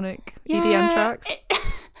electronic EDM tracks.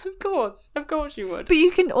 Of course you would.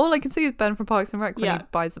 But all I can see is Ben from Parks and Rec when he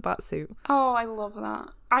buys the batsuit. Oh, I love that.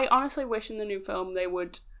 I honestly wish in the new film they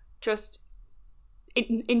would just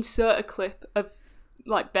insert a clip of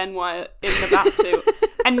like Ben Wyatt in the batsuit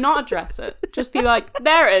and not address it. Just be like,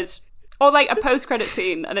 there it is. Or like a post-credit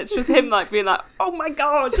scene and it's just him like being like, oh my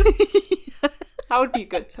god. That would be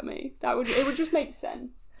good to me. It would just make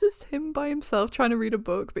sense. Just him by himself trying to read a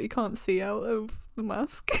book, but he can't see out of the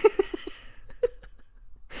mask.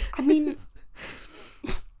 I mean,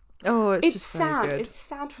 it's just sad. Very good. It's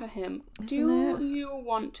sad for him. Isn't Do you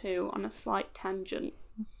want to, on a slight tangent,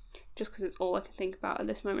 just because it's all I can think about at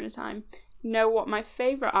this moment in time, know what my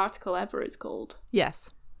favourite article ever is called? Yes.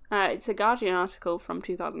 It's a Guardian article from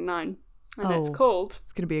 2009, and it's called...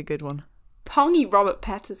 It's going to be a good one. Pongy Robert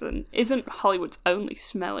Pattinson isn't Hollywood's only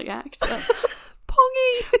smelly actor.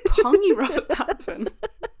 Pongy Robert Pattinson.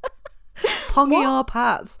 Pongy our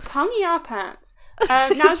Pats. Pongy our Pats.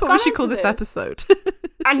 That's what we should call this episode.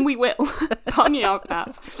 And we will. Pongy our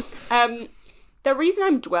Pats. The reason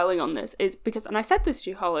I'm dwelling on this is because, and I said this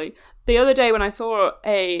to you, Holly, the other day when I saw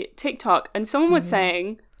a TikTok and someone was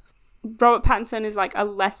saying Robert Pattinson is like a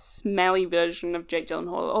less smelly version of Jake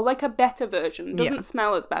Gyllenhaal, or like a better version. It doesn't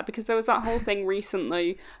smell as bad, because there was that whole thing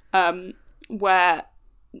recently where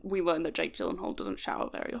we learned that Jake Gyllenhaal doesn't shower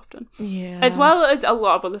very often. Yeah. As well as a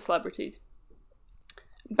lot of other celebrities.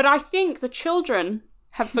 But I think the children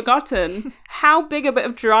have forgotten how big a bit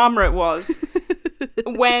of drama it was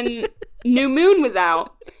when New Moon was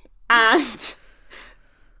out and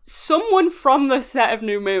someone from the set of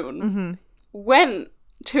New Moon went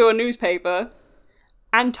to a newspaper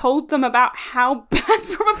and told them about how bad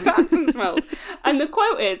Robert Pattinson smelled. And the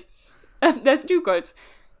quote is, there's two quotes,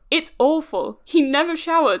 "It's awful. He never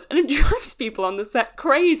showers and it drives people on the set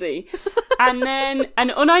crazy." And then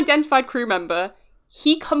an unidentified crew member,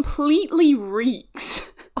 "He completely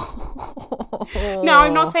reeks." Now,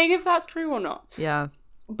 I'm not saying if that's true or not. Yeah.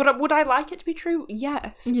 But would I like it to be true?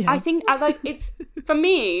 Yes. I think it's, for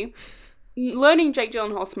me, learning Jake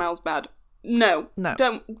Gyllenhaal smells bad. No.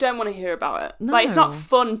 Don't want to hear about it. No. Like, it's not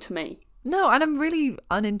fun to me. No, and I'm really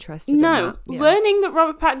uninterested in that. Yeah. Learning that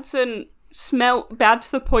Robert Pattinson smelled bad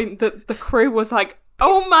to the point that the crew was like,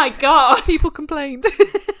 oh my god. People complained.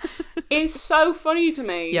 Is so funny to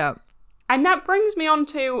me. Yeah. And that brings me on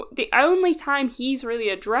to the only time he's really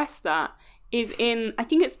addressed that is in, I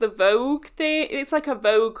think it's the Vogue thing. It's like a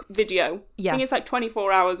Vogue video. Yes. I think it's like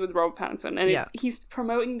 24 Hours with Robert Pattinson. And he's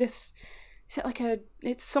promoting this, is it like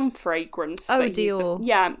it's some fragrance. Oh,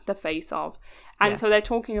 Dior. The face of. And so they're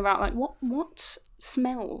talking about like, what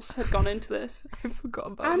smells had gone into this? I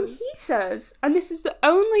forgot about this. And he says, and this is the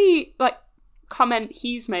only like comment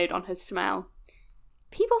he's made on his smell,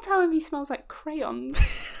 people tell him he smells like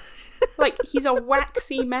crayons. Like, he's a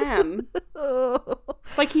waxy man.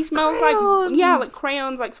 Like, he smells crayons. Like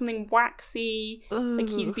crayons, like something waxy. Like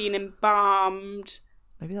he's been embalmed.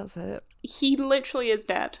 Maybe that's it. He literally is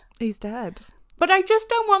dead. He's dead. But I just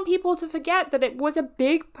don't want people to forget that it was a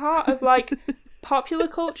big part of, like, popular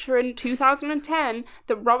culture in 2010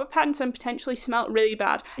 that Robert Pattinson potentially smelled really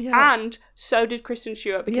bad. Yeah. And so did Kristen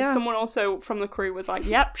Stewart, because someone also from the crew was like,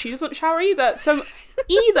 yep, she doesn't shower either. So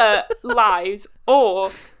either lies,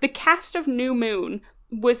 or the cast of New Moon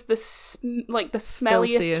was the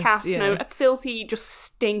smelliest cast, filthy, just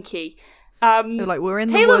stinky. They're like, we're in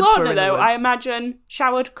the Taylor woods. Lautner, though, I imagine,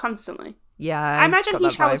 showered constantly. Yeah. I imagine he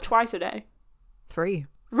showers twice a day. 3.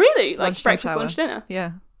 Really? Like Lunchtime breakfast, lunch, dinner?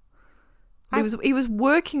 Yeah. He was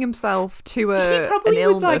working himself to an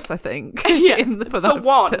illness, I think. Yes, for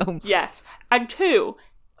one, film. Yes. And 2,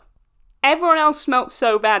 everyone else smelt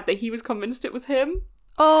so bad that he was convinced it was him.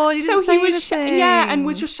 Oh, he didn't say anything. And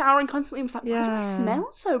was just showering constantly. And was like, why do I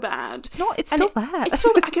smell so bad? It's not. It's still there. It's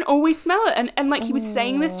still. I can always smell it. And like he was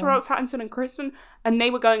saying this to Robert Pattinson and Kristen, and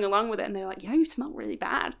they were going along with it, and they were like, yeah, you smell really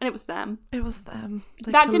bad, and it was them. It was them.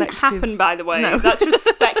 That didn't happen, by the way. No. That's just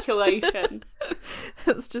speculation.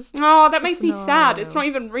 It's just. Oh, that makes me sad. It's not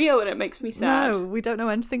even real, and it makes me sad. No, we don't know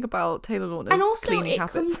anything about Taylor Lautner's cleaning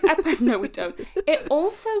habits. No, we don't. It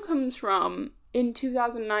also comes from. In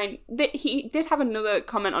 2009, he did have another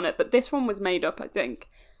comment on it, but this one was made up, I think,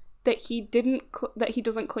 that he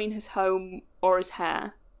doesn't clean his home or his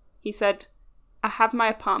hair. He said, I have my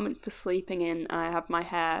apartment for sleeping in, and I have my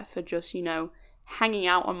hair for just, hanging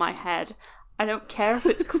out on my head. I don't care if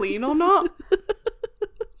it's clean or not.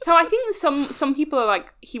 So I think some people are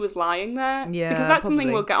like, he was lying there. Yeah, because that's probably.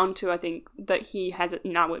 Something we'll get onto, I think, that he has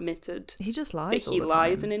now admitted. He just lies that he all the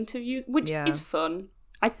lies time. in interviews, which is fun.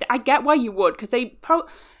 I get why you would, because they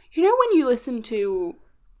when you listen to,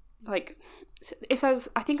 like, if there's,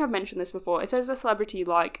 I think I've mentioned this before, if there's a celebrity you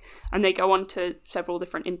like, and they go on to several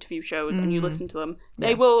different interview shows, and you listen to them,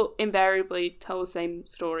 they will invariably tell the same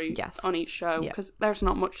story on each show, because there's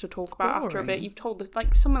not much to talk about after a bit. You've told this,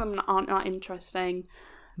 like, some of them aren't that interesting.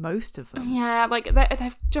 Most of them. Yeah, like,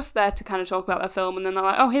 they're just there to kind of talk about their film, and then they're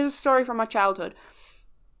like, oh, here's a story from my childhood.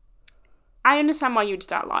 I understand why you'd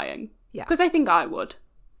start lying. Yeah. Because I think I would.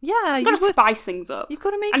 Yeah, you've got to spice things up. You've got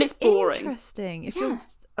to make and it it's boring. Interesting. If you're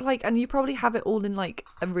like, and you probably have it all in like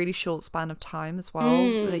a really short span of time as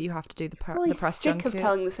well. That you have to do the press sick junket. Of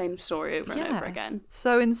telling the same story over and over again.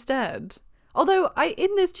 So instead, although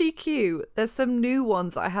in this GQ, there's some new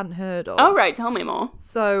ones that I hadn't heard of. Oh right, tell me more.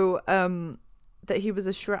 So that he was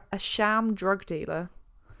a sham drug dealer.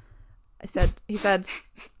 He said.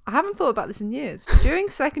 I haven't thought about this in years, but during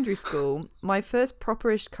secondary school, my first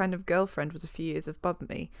properish kind of girlfriend was a few years above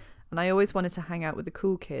me, and I always wanted to hang out with the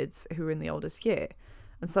cool kids who were in the oldest year.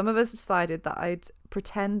 And some of us decided that I'd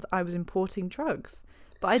pretend I was importing drugs,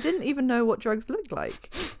 but I didn't even know what drugs looked like.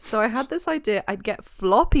 So I had this idea I'd get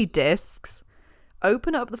floppy disks,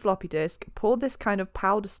 open up the floppy disk, pour this kind of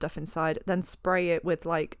powder stuff inside, then spray it with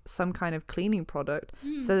like some kind of cleaning product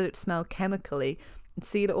so that it smelled chemically, and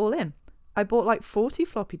seal it all in. I bought like 40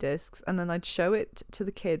 floppy disks, and then I'd show it to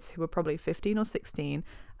the kids who were probably 15 or 16,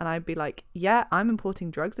 and I'd be like, yeah, I'm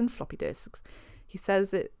importing drugs in floppy disks. He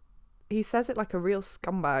says it like a real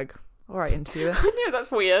scumbag. All right, interviewer. I know, that's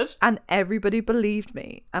weird. And everybody believed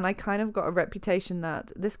me, and I kind of got a reputation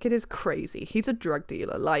that this kid is crazy. He's a drug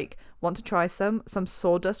dealer. Like, want to try some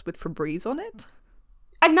sawdust with Febreze on it?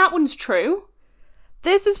 And that one's true.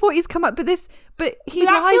 This is what he's come up, but he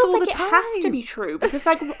that lies feels all like the time. It has to be true, because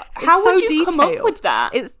like, how would you come up with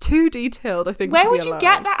that? It's too detailed, I think. Where would you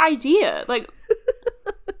get that idea? Like,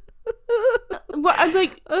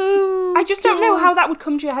 I just don't know how that would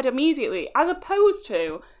come to your head immediately, as opposed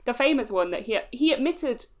to the famous one that he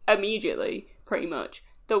admitted immediately, pretty much,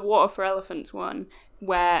 the Water for Elephants one,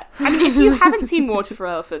 where, I mean, if you haven't seen Water for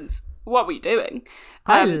Elephants, what were you doing?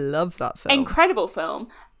 I love that film. Incredible film.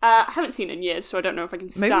 I haven't seen it in years, so I don't know if I can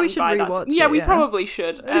stand by that. Maybe we should rewatch it. Yeah, we probably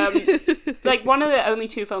should. Like, one of the only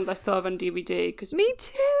two films I still have on DVD. Cause Me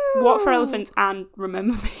too. Water for Elephants and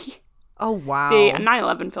Remember Me. Oh, wow. The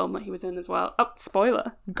 9/11 film that he was in as well. Oh,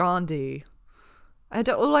 spoiler. Gandhi.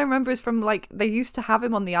 All I remember is from, like, they used to have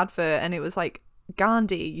him on the advert, and it was like,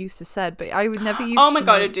 Gandhi used to said, but I would never use. Oh my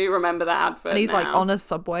god, I do remember that advert. And he's now. Like on a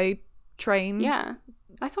subway train. Yeah.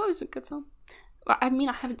 I thought it was a good film. I mean,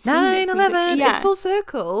 I haven't seen 9/11. It's full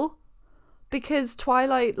circle, because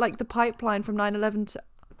Twilight, like the pipeline from 9/11 to.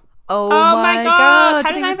 Oh my god!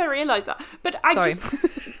 How did I ever realise that? But Sorry.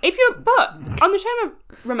 But on the term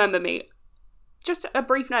of Remember Me, just a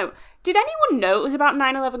brief note. Did anyone know it was about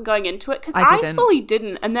 9/11 going into it? Because I fully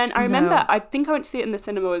didn't. And then I remember, I think I went to see it in the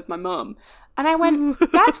cinema with my mum, and I went,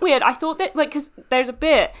 "That's weird." I thought that, like, because there's a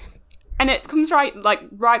bit. And it comes right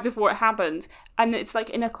before it happens, and it's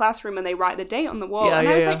like in a classroom, and they write the date on the wall.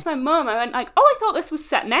 I was like to my mum, I went like, "Oh, I thought this was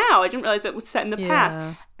set now. I didn't realize it was set in the past."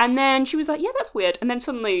 And then she was like, "Yeah, that's weird." And then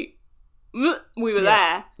suddenly, we were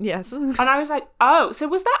there. Yes. And I was like, "Oh, so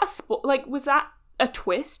was that was that a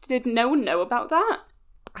twist? Did no one know about that?"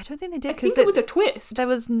 I don't think they did. I think it was a twist. There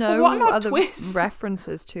was no other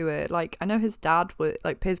references to it. Like, I know his dad was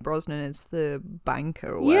like Pierce Brosnan is the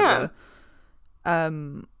banker or whatever. Yeah.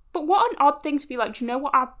 But what an odd thing to be like, do you know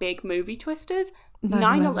what our big movie twist is?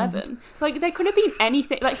 9/11. Like, there could have been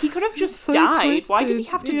anything. Like, he could have just died. Twisted. Why did he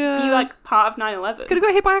have to be, like, part of 9/11? Could have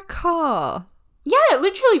got hit by a car. Yeah,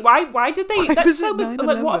 literally. Why did they... That's so bizarre.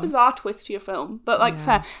 Like, what a bizarre twist to your film. But, like,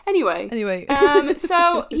 fair. Anyway.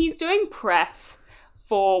 So, he's doing press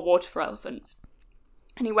for Water for Elephants.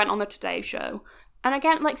 And he went on the Today Show. And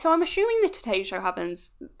again, like, so I'm assuming the Today Show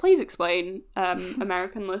happens. Please explain,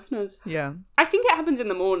 American listeners. Yeah. I think it happens in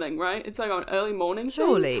the morning, right? It's like an early morning thing.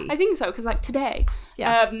 Surely. I think so, because like today.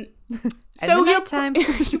 Yeah. So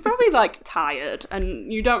you're probably like tired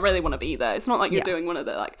and you don't really want to be there. It's not like you're Yeah. doing one of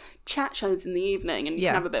the like chat shows in the evening and you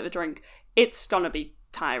Yeah. can have a bit of a drink. It's gonna be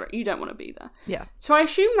tiring. You don't want to be there. Yeah. So I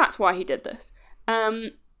assume that's why he did this.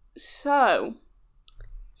 So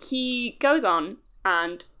he goes on,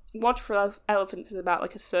 and Watch for Elephants is about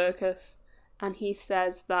like a circus, and he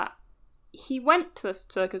says that he went to the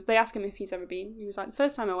circus. They asked him if he's ever been. He was like, the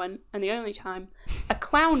first time I went, and the only time, a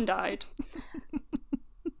clown died.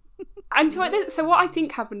 And so what I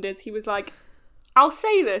think happened is he was like, I'll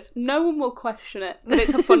say this, no one will question it, but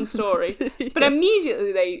it's a fun story. But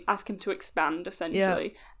immediately they ask him to expand,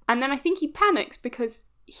 essentially. Yeah. And then I think he panics because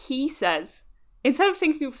he says, instead of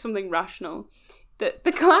thinking of something rational, that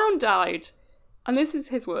the clown died. And this is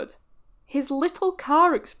his words. His little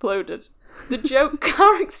car exploded. The joke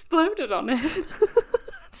car exploded on him.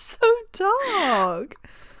 So dark.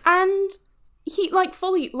 And he, like,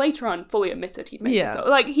 later on, fully admitted he'd made this up.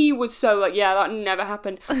 Like, he was so, like, yeah, that never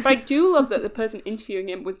happened. But I do love that the person interviewing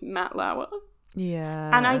him was Matt Lauer.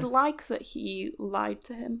 Yeah. And I like that he lied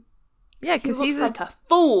to him. Yeah, because he's like a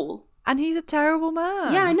fool. And he's a terrible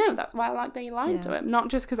man. Yeah, I know. That's why I like that he lied to him. Not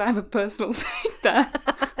just because I have a personal thing there.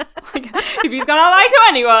 Like, if he's gonna lie to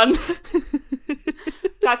anyone.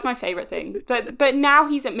 That's my favourite thing. But now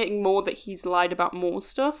he's admitting more that he's lied about more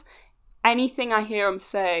stuff. Anything I hear him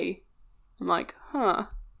say, I'm like, huh.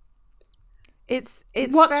 It's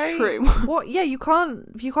what's very, true. What? Yeah, you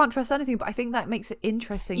can't trust anything. But I think that makes it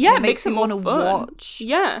interesting. Yeah, it makes it you more want to fun. watch.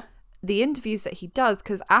 Yeah. The interviews that he does,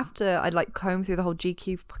 because after I like comb through the whole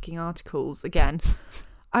GQ fucking articles again,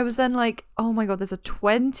 I was then like, oh my god, there's a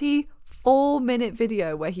 24-minute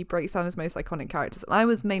video where he breaks down his most iconic characters, and I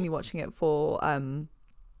was mainly watching it for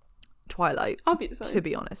Twilight, obviously, to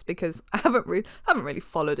be honest, because I haven't really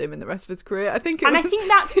followed him in the rest of his career. I think I think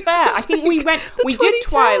that's fair. I think we did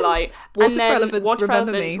Twilight, Water for Elephants,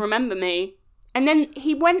 Remember Me, and then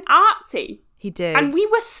he went artsy. He did. And we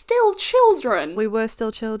were still children. We were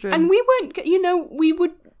still children. And we weren't, we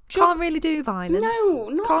would just... Can't really do violence.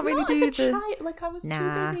 No, Can't really do as a child. Like, I was too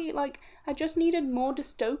busy. Like, I just needed more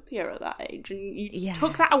dystopia at that age. And you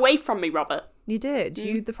took that away from me, Robert. You did.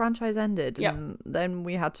 The franchise ended. Yep. And then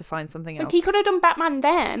we had to find something else. Like, he could have done Batman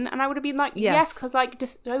then, and I would have been like, yes, because, like,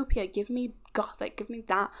 dystopia, give me gothic, give me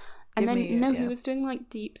that. And he was doing, like,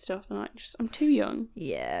 deep stuff. And I'm too young.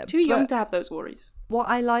 Yeah. Too young to have those worries. What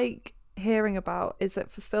I like hearing about is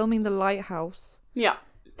that for filming The Lighthouse,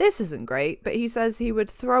 this isn't great, but he says he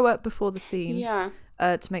would throw up before the scenes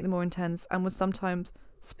to make them more intense, and would sometimes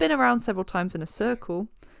spin around several times in a circle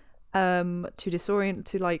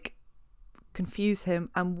to like confuse him,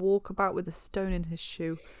 and walk about with a stone in his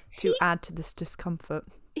shoe to add to this discomfort.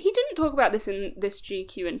 He didn't talk about this in this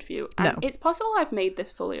GQ interview, and it's possible I've made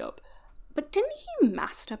this fully up, but didn't he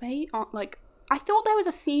masturbate on, like, I thought there was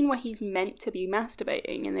a scene where he's meant to be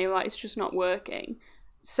masturbating and they were like, it's just not working.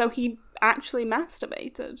 So he actually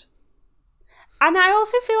masturbated. And I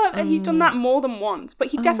also feel like he's done that more than once, but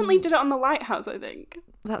he definitely did it on The Lighthouse, I think.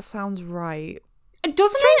 That sounds right.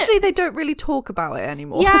 Strangely, they don't really talk about it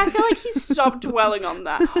anymore. Yeah, I feel like he's stopped dwelling on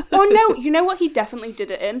that. Oh no, you know what he definitely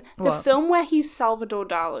did it in? The film where he's Salvador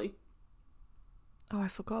Dali. Oh, I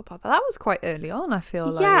forgot about that. That was quite early on, I feel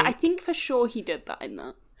like. Yeah, I think for sure he did that in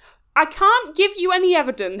that. I can't give you any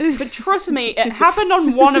evidence, but trust me, it happened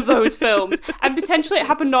on one of those films, and potentially it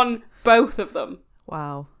happened on both of them.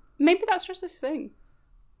 Wow. Maybe that's just this thing.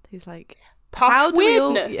 He's like... Posh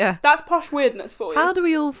weirdness. That's posh weirdness for you. How do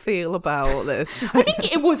we all feel about this? I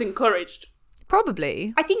think it was encouraged.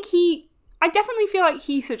 Probably. I definitely feel like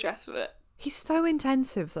he suggested it. He's so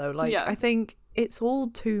intensive, though. Like, I think it's all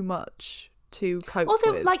too much to cope with.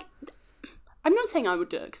 Also, like, I'm not saying I would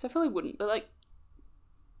do it, because I feel I wouldn't, but, like,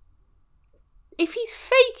 if he's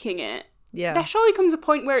faking it, there surely comes a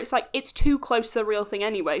point where it's like, it's too close to the real thing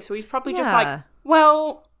anyway, so he's probably just like,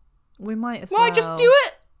 well... We might as well. I just do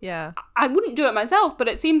it? Yeah. I wouldn't do it myself, but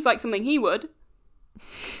it seems like something he would.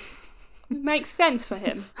 It makes sense for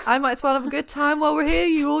him. I might as well have a good time while we're here,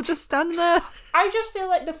 you all just stand there. I just feel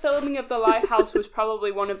like the filming of The Lighthouse was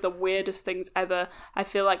probably one of the weirdest things ever. I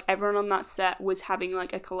feel like everyone on that set was having,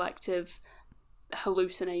 like, a collective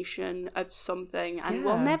hallucination of something, and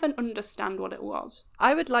we'll never understand what it was.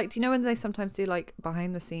 I would like, do you know when they sometimes do, like,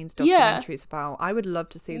 behind the scenes documentaries about, I would love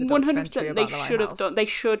to see the documentary 100% about they should have done. They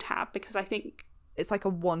should have, because I think it's like a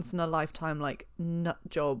once in a lifetime, like, nut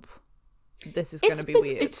job this is going to be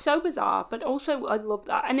weird. It's so bizarre, but also I love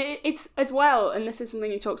that. And it's as well, and this is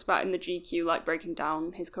something he talks about in the GQ, like breaking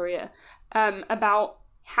down his career, about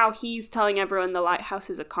how he's telling everyone The Lighthouse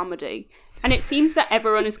is a comedy. And it seems that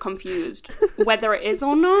everyone is confused whether it is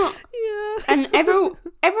or not. Yeah. And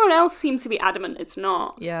everyone else seems to be adamant it's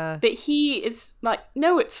not. Yeah. But he is like,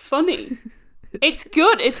 no, it's funny. It's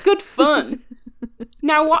good. It's good fun.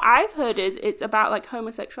 Now, what I've heard is it's about like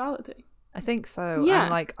homosexuality. I think so. Yeah.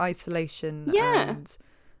 And like isolation Yeah. and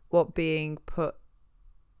what being put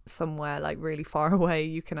somewhere like really far away,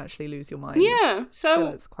 you can actually lose your mind. Yeah. So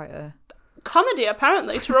it's quite a comedy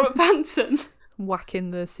apparently to Robert Pattinson. whacking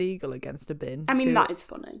the seagull against a bin. I mean, to that is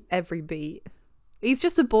funny. every beat. He's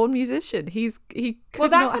just a born musician. He could Well,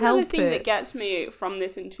 that's not another help thing it. that gets me from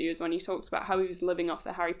this interview is when he talks about how he was living off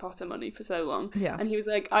the Harry Potter money for so long. Yeah. And he was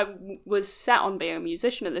like, I was set on being a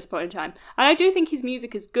musician at this point in time. And I do think his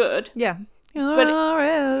music is good. Yeah. But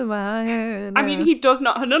I mean, he does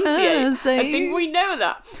not enunciate. I think we know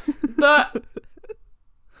that. But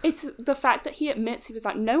it's the fact that he admits he was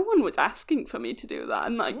like, no one was asking for me to do that.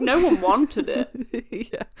 And like, no one wanted it.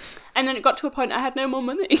 Yeah. And then it got to a point I had no more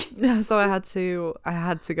money. So I had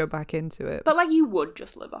to go back into it. But like, you would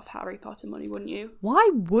just live off Harry Potter money, wouldn't you? Why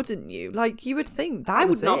wouldn't you? Like, you would think that I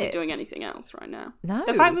was would not it. be doing anything else right now. No.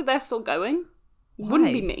 The fact that they're still going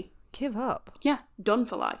wouldn't be me. Give up. Yeah, done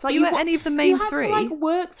for life. Like, You were any of the main you had three? to like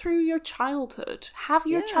work through your childhood. Have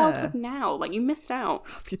your Yeah. childhood now. Like, you missed out.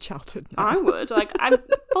 Have your childhood now. I would. Like, I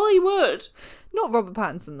fully would. Not Robert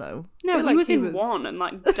Pattinson though. No, I he feel like was in one and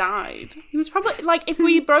like died. He was probably like, if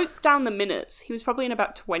we broke down the minutes, he was probably in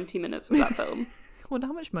about 20 minutes of that film. Wonder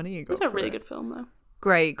how much money you got. It was a for really it. good film though.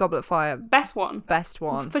 Great, Goblet of Fire, Best one. best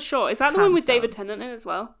one. For sure. Is that the one Hands with David down. Tennant in it as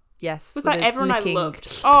well? Yes. It was with like his everyone licking. I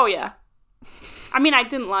loved. Oh yeah. I mean, I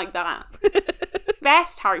didn't like that.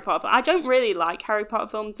 Best Harry Potter film. I don't really like Harry Potter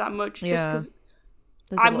films that much, just Yeah. because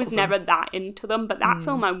There's a I lot was of them. never that into them. But that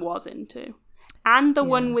film I was into, and the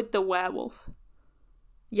one with the werewolf.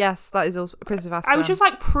 Yes, that is also Prince of Azkaban. I was just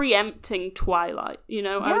like preempting Twilight. You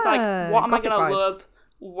know, I was like, Yeah, what am I gothic gonna vibes. love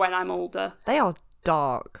when I'm older? They are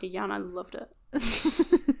dark. Yeah, and I loved it.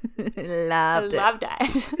 Loved I loved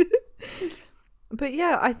it. But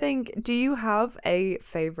yeah, I think, do you have a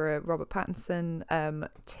favourite Robert Pattinson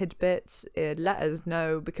tidbit? Let us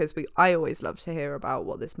know, because I always love to hear about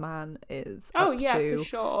what this man is Oh up yeah, to for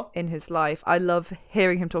sure. in his life. I love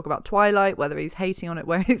hearing him talk about Twilight, whether he's hating on it,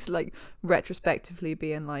 where he's like retrospectively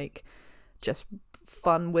being like just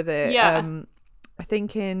fun with it. Yeah. I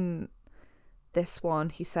think in this one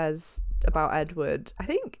he says about Edward, I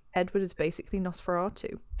think Edward is basically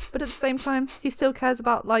Nosferatu, but at the same time he still cares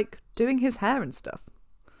about like doing his hair and stuff.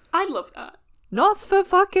 I love that.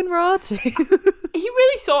 Nosfer-fucking-ratu. He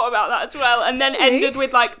really thought about that as well, and then Did he? ended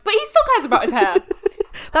with like, but he still cares about his hair.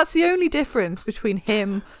 That's the only difference between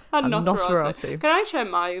him And and Nosferatu. Can I share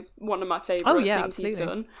one of my favourite things absolutely. he's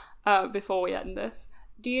done before we end this?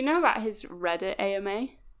 Do you know about his Reddit AMA?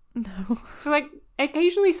 No. So like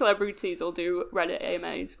occasionally celebrities will do Reddit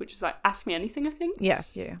AMAs, which is like ask me anything, I think. Yeah.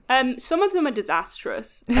 Some of them are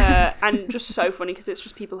disastrous and just so funny because it's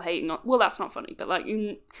just people hating on. Well, that's not funny, but like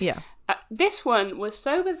Yeah. this one was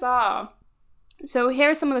so bizarre. So here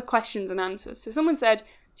are some of the questions and answers. So someone said,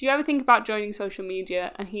 "Do you ever think about joining social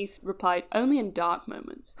media?" And he's replied, "Only in dark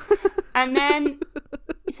moments." And then,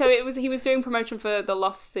 so he was doing promotion for The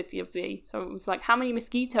Lost City of Z. So it was like, how many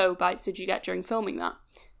mosquito bites did you get during filming that?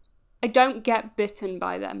 I don't get bitten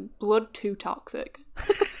by them. Blood too toxic.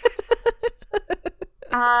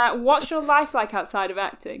 What's your life like outside of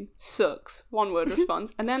acting? Sucks. One word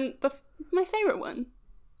response. And then my favourite one.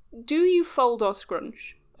 Do you fold or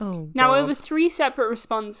scrunch? Oh, Now, God. over 3 separate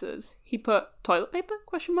responses, he put toilet paper,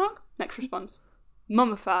 question mark. Next response.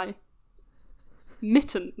 Mummify.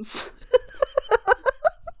 Mittens.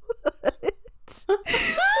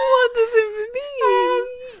 What does it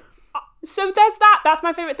mean? So there's that. That's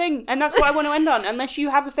my favourite thing. And that's what I want to end on. Unless you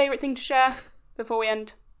have a favourite thing to share before we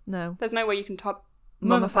end. No. There's no way you can top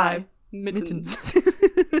Mummify. mittens.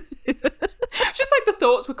 Just like the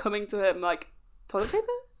thoughts were coming to him, like, toilet paper?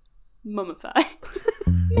 Mummify.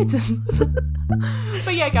 Mittens.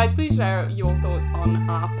 But yeah, guys, please share your thoughts on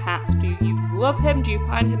our Pats. Do you love him? Do you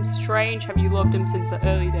find him strange? Have you loved him since the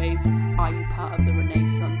early days? Are you part of the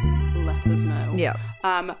Renaissance? Let us know. Yeah.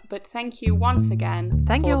 But thank you once again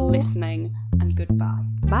Thank for you. listening, and goodbye.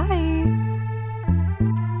 Bye.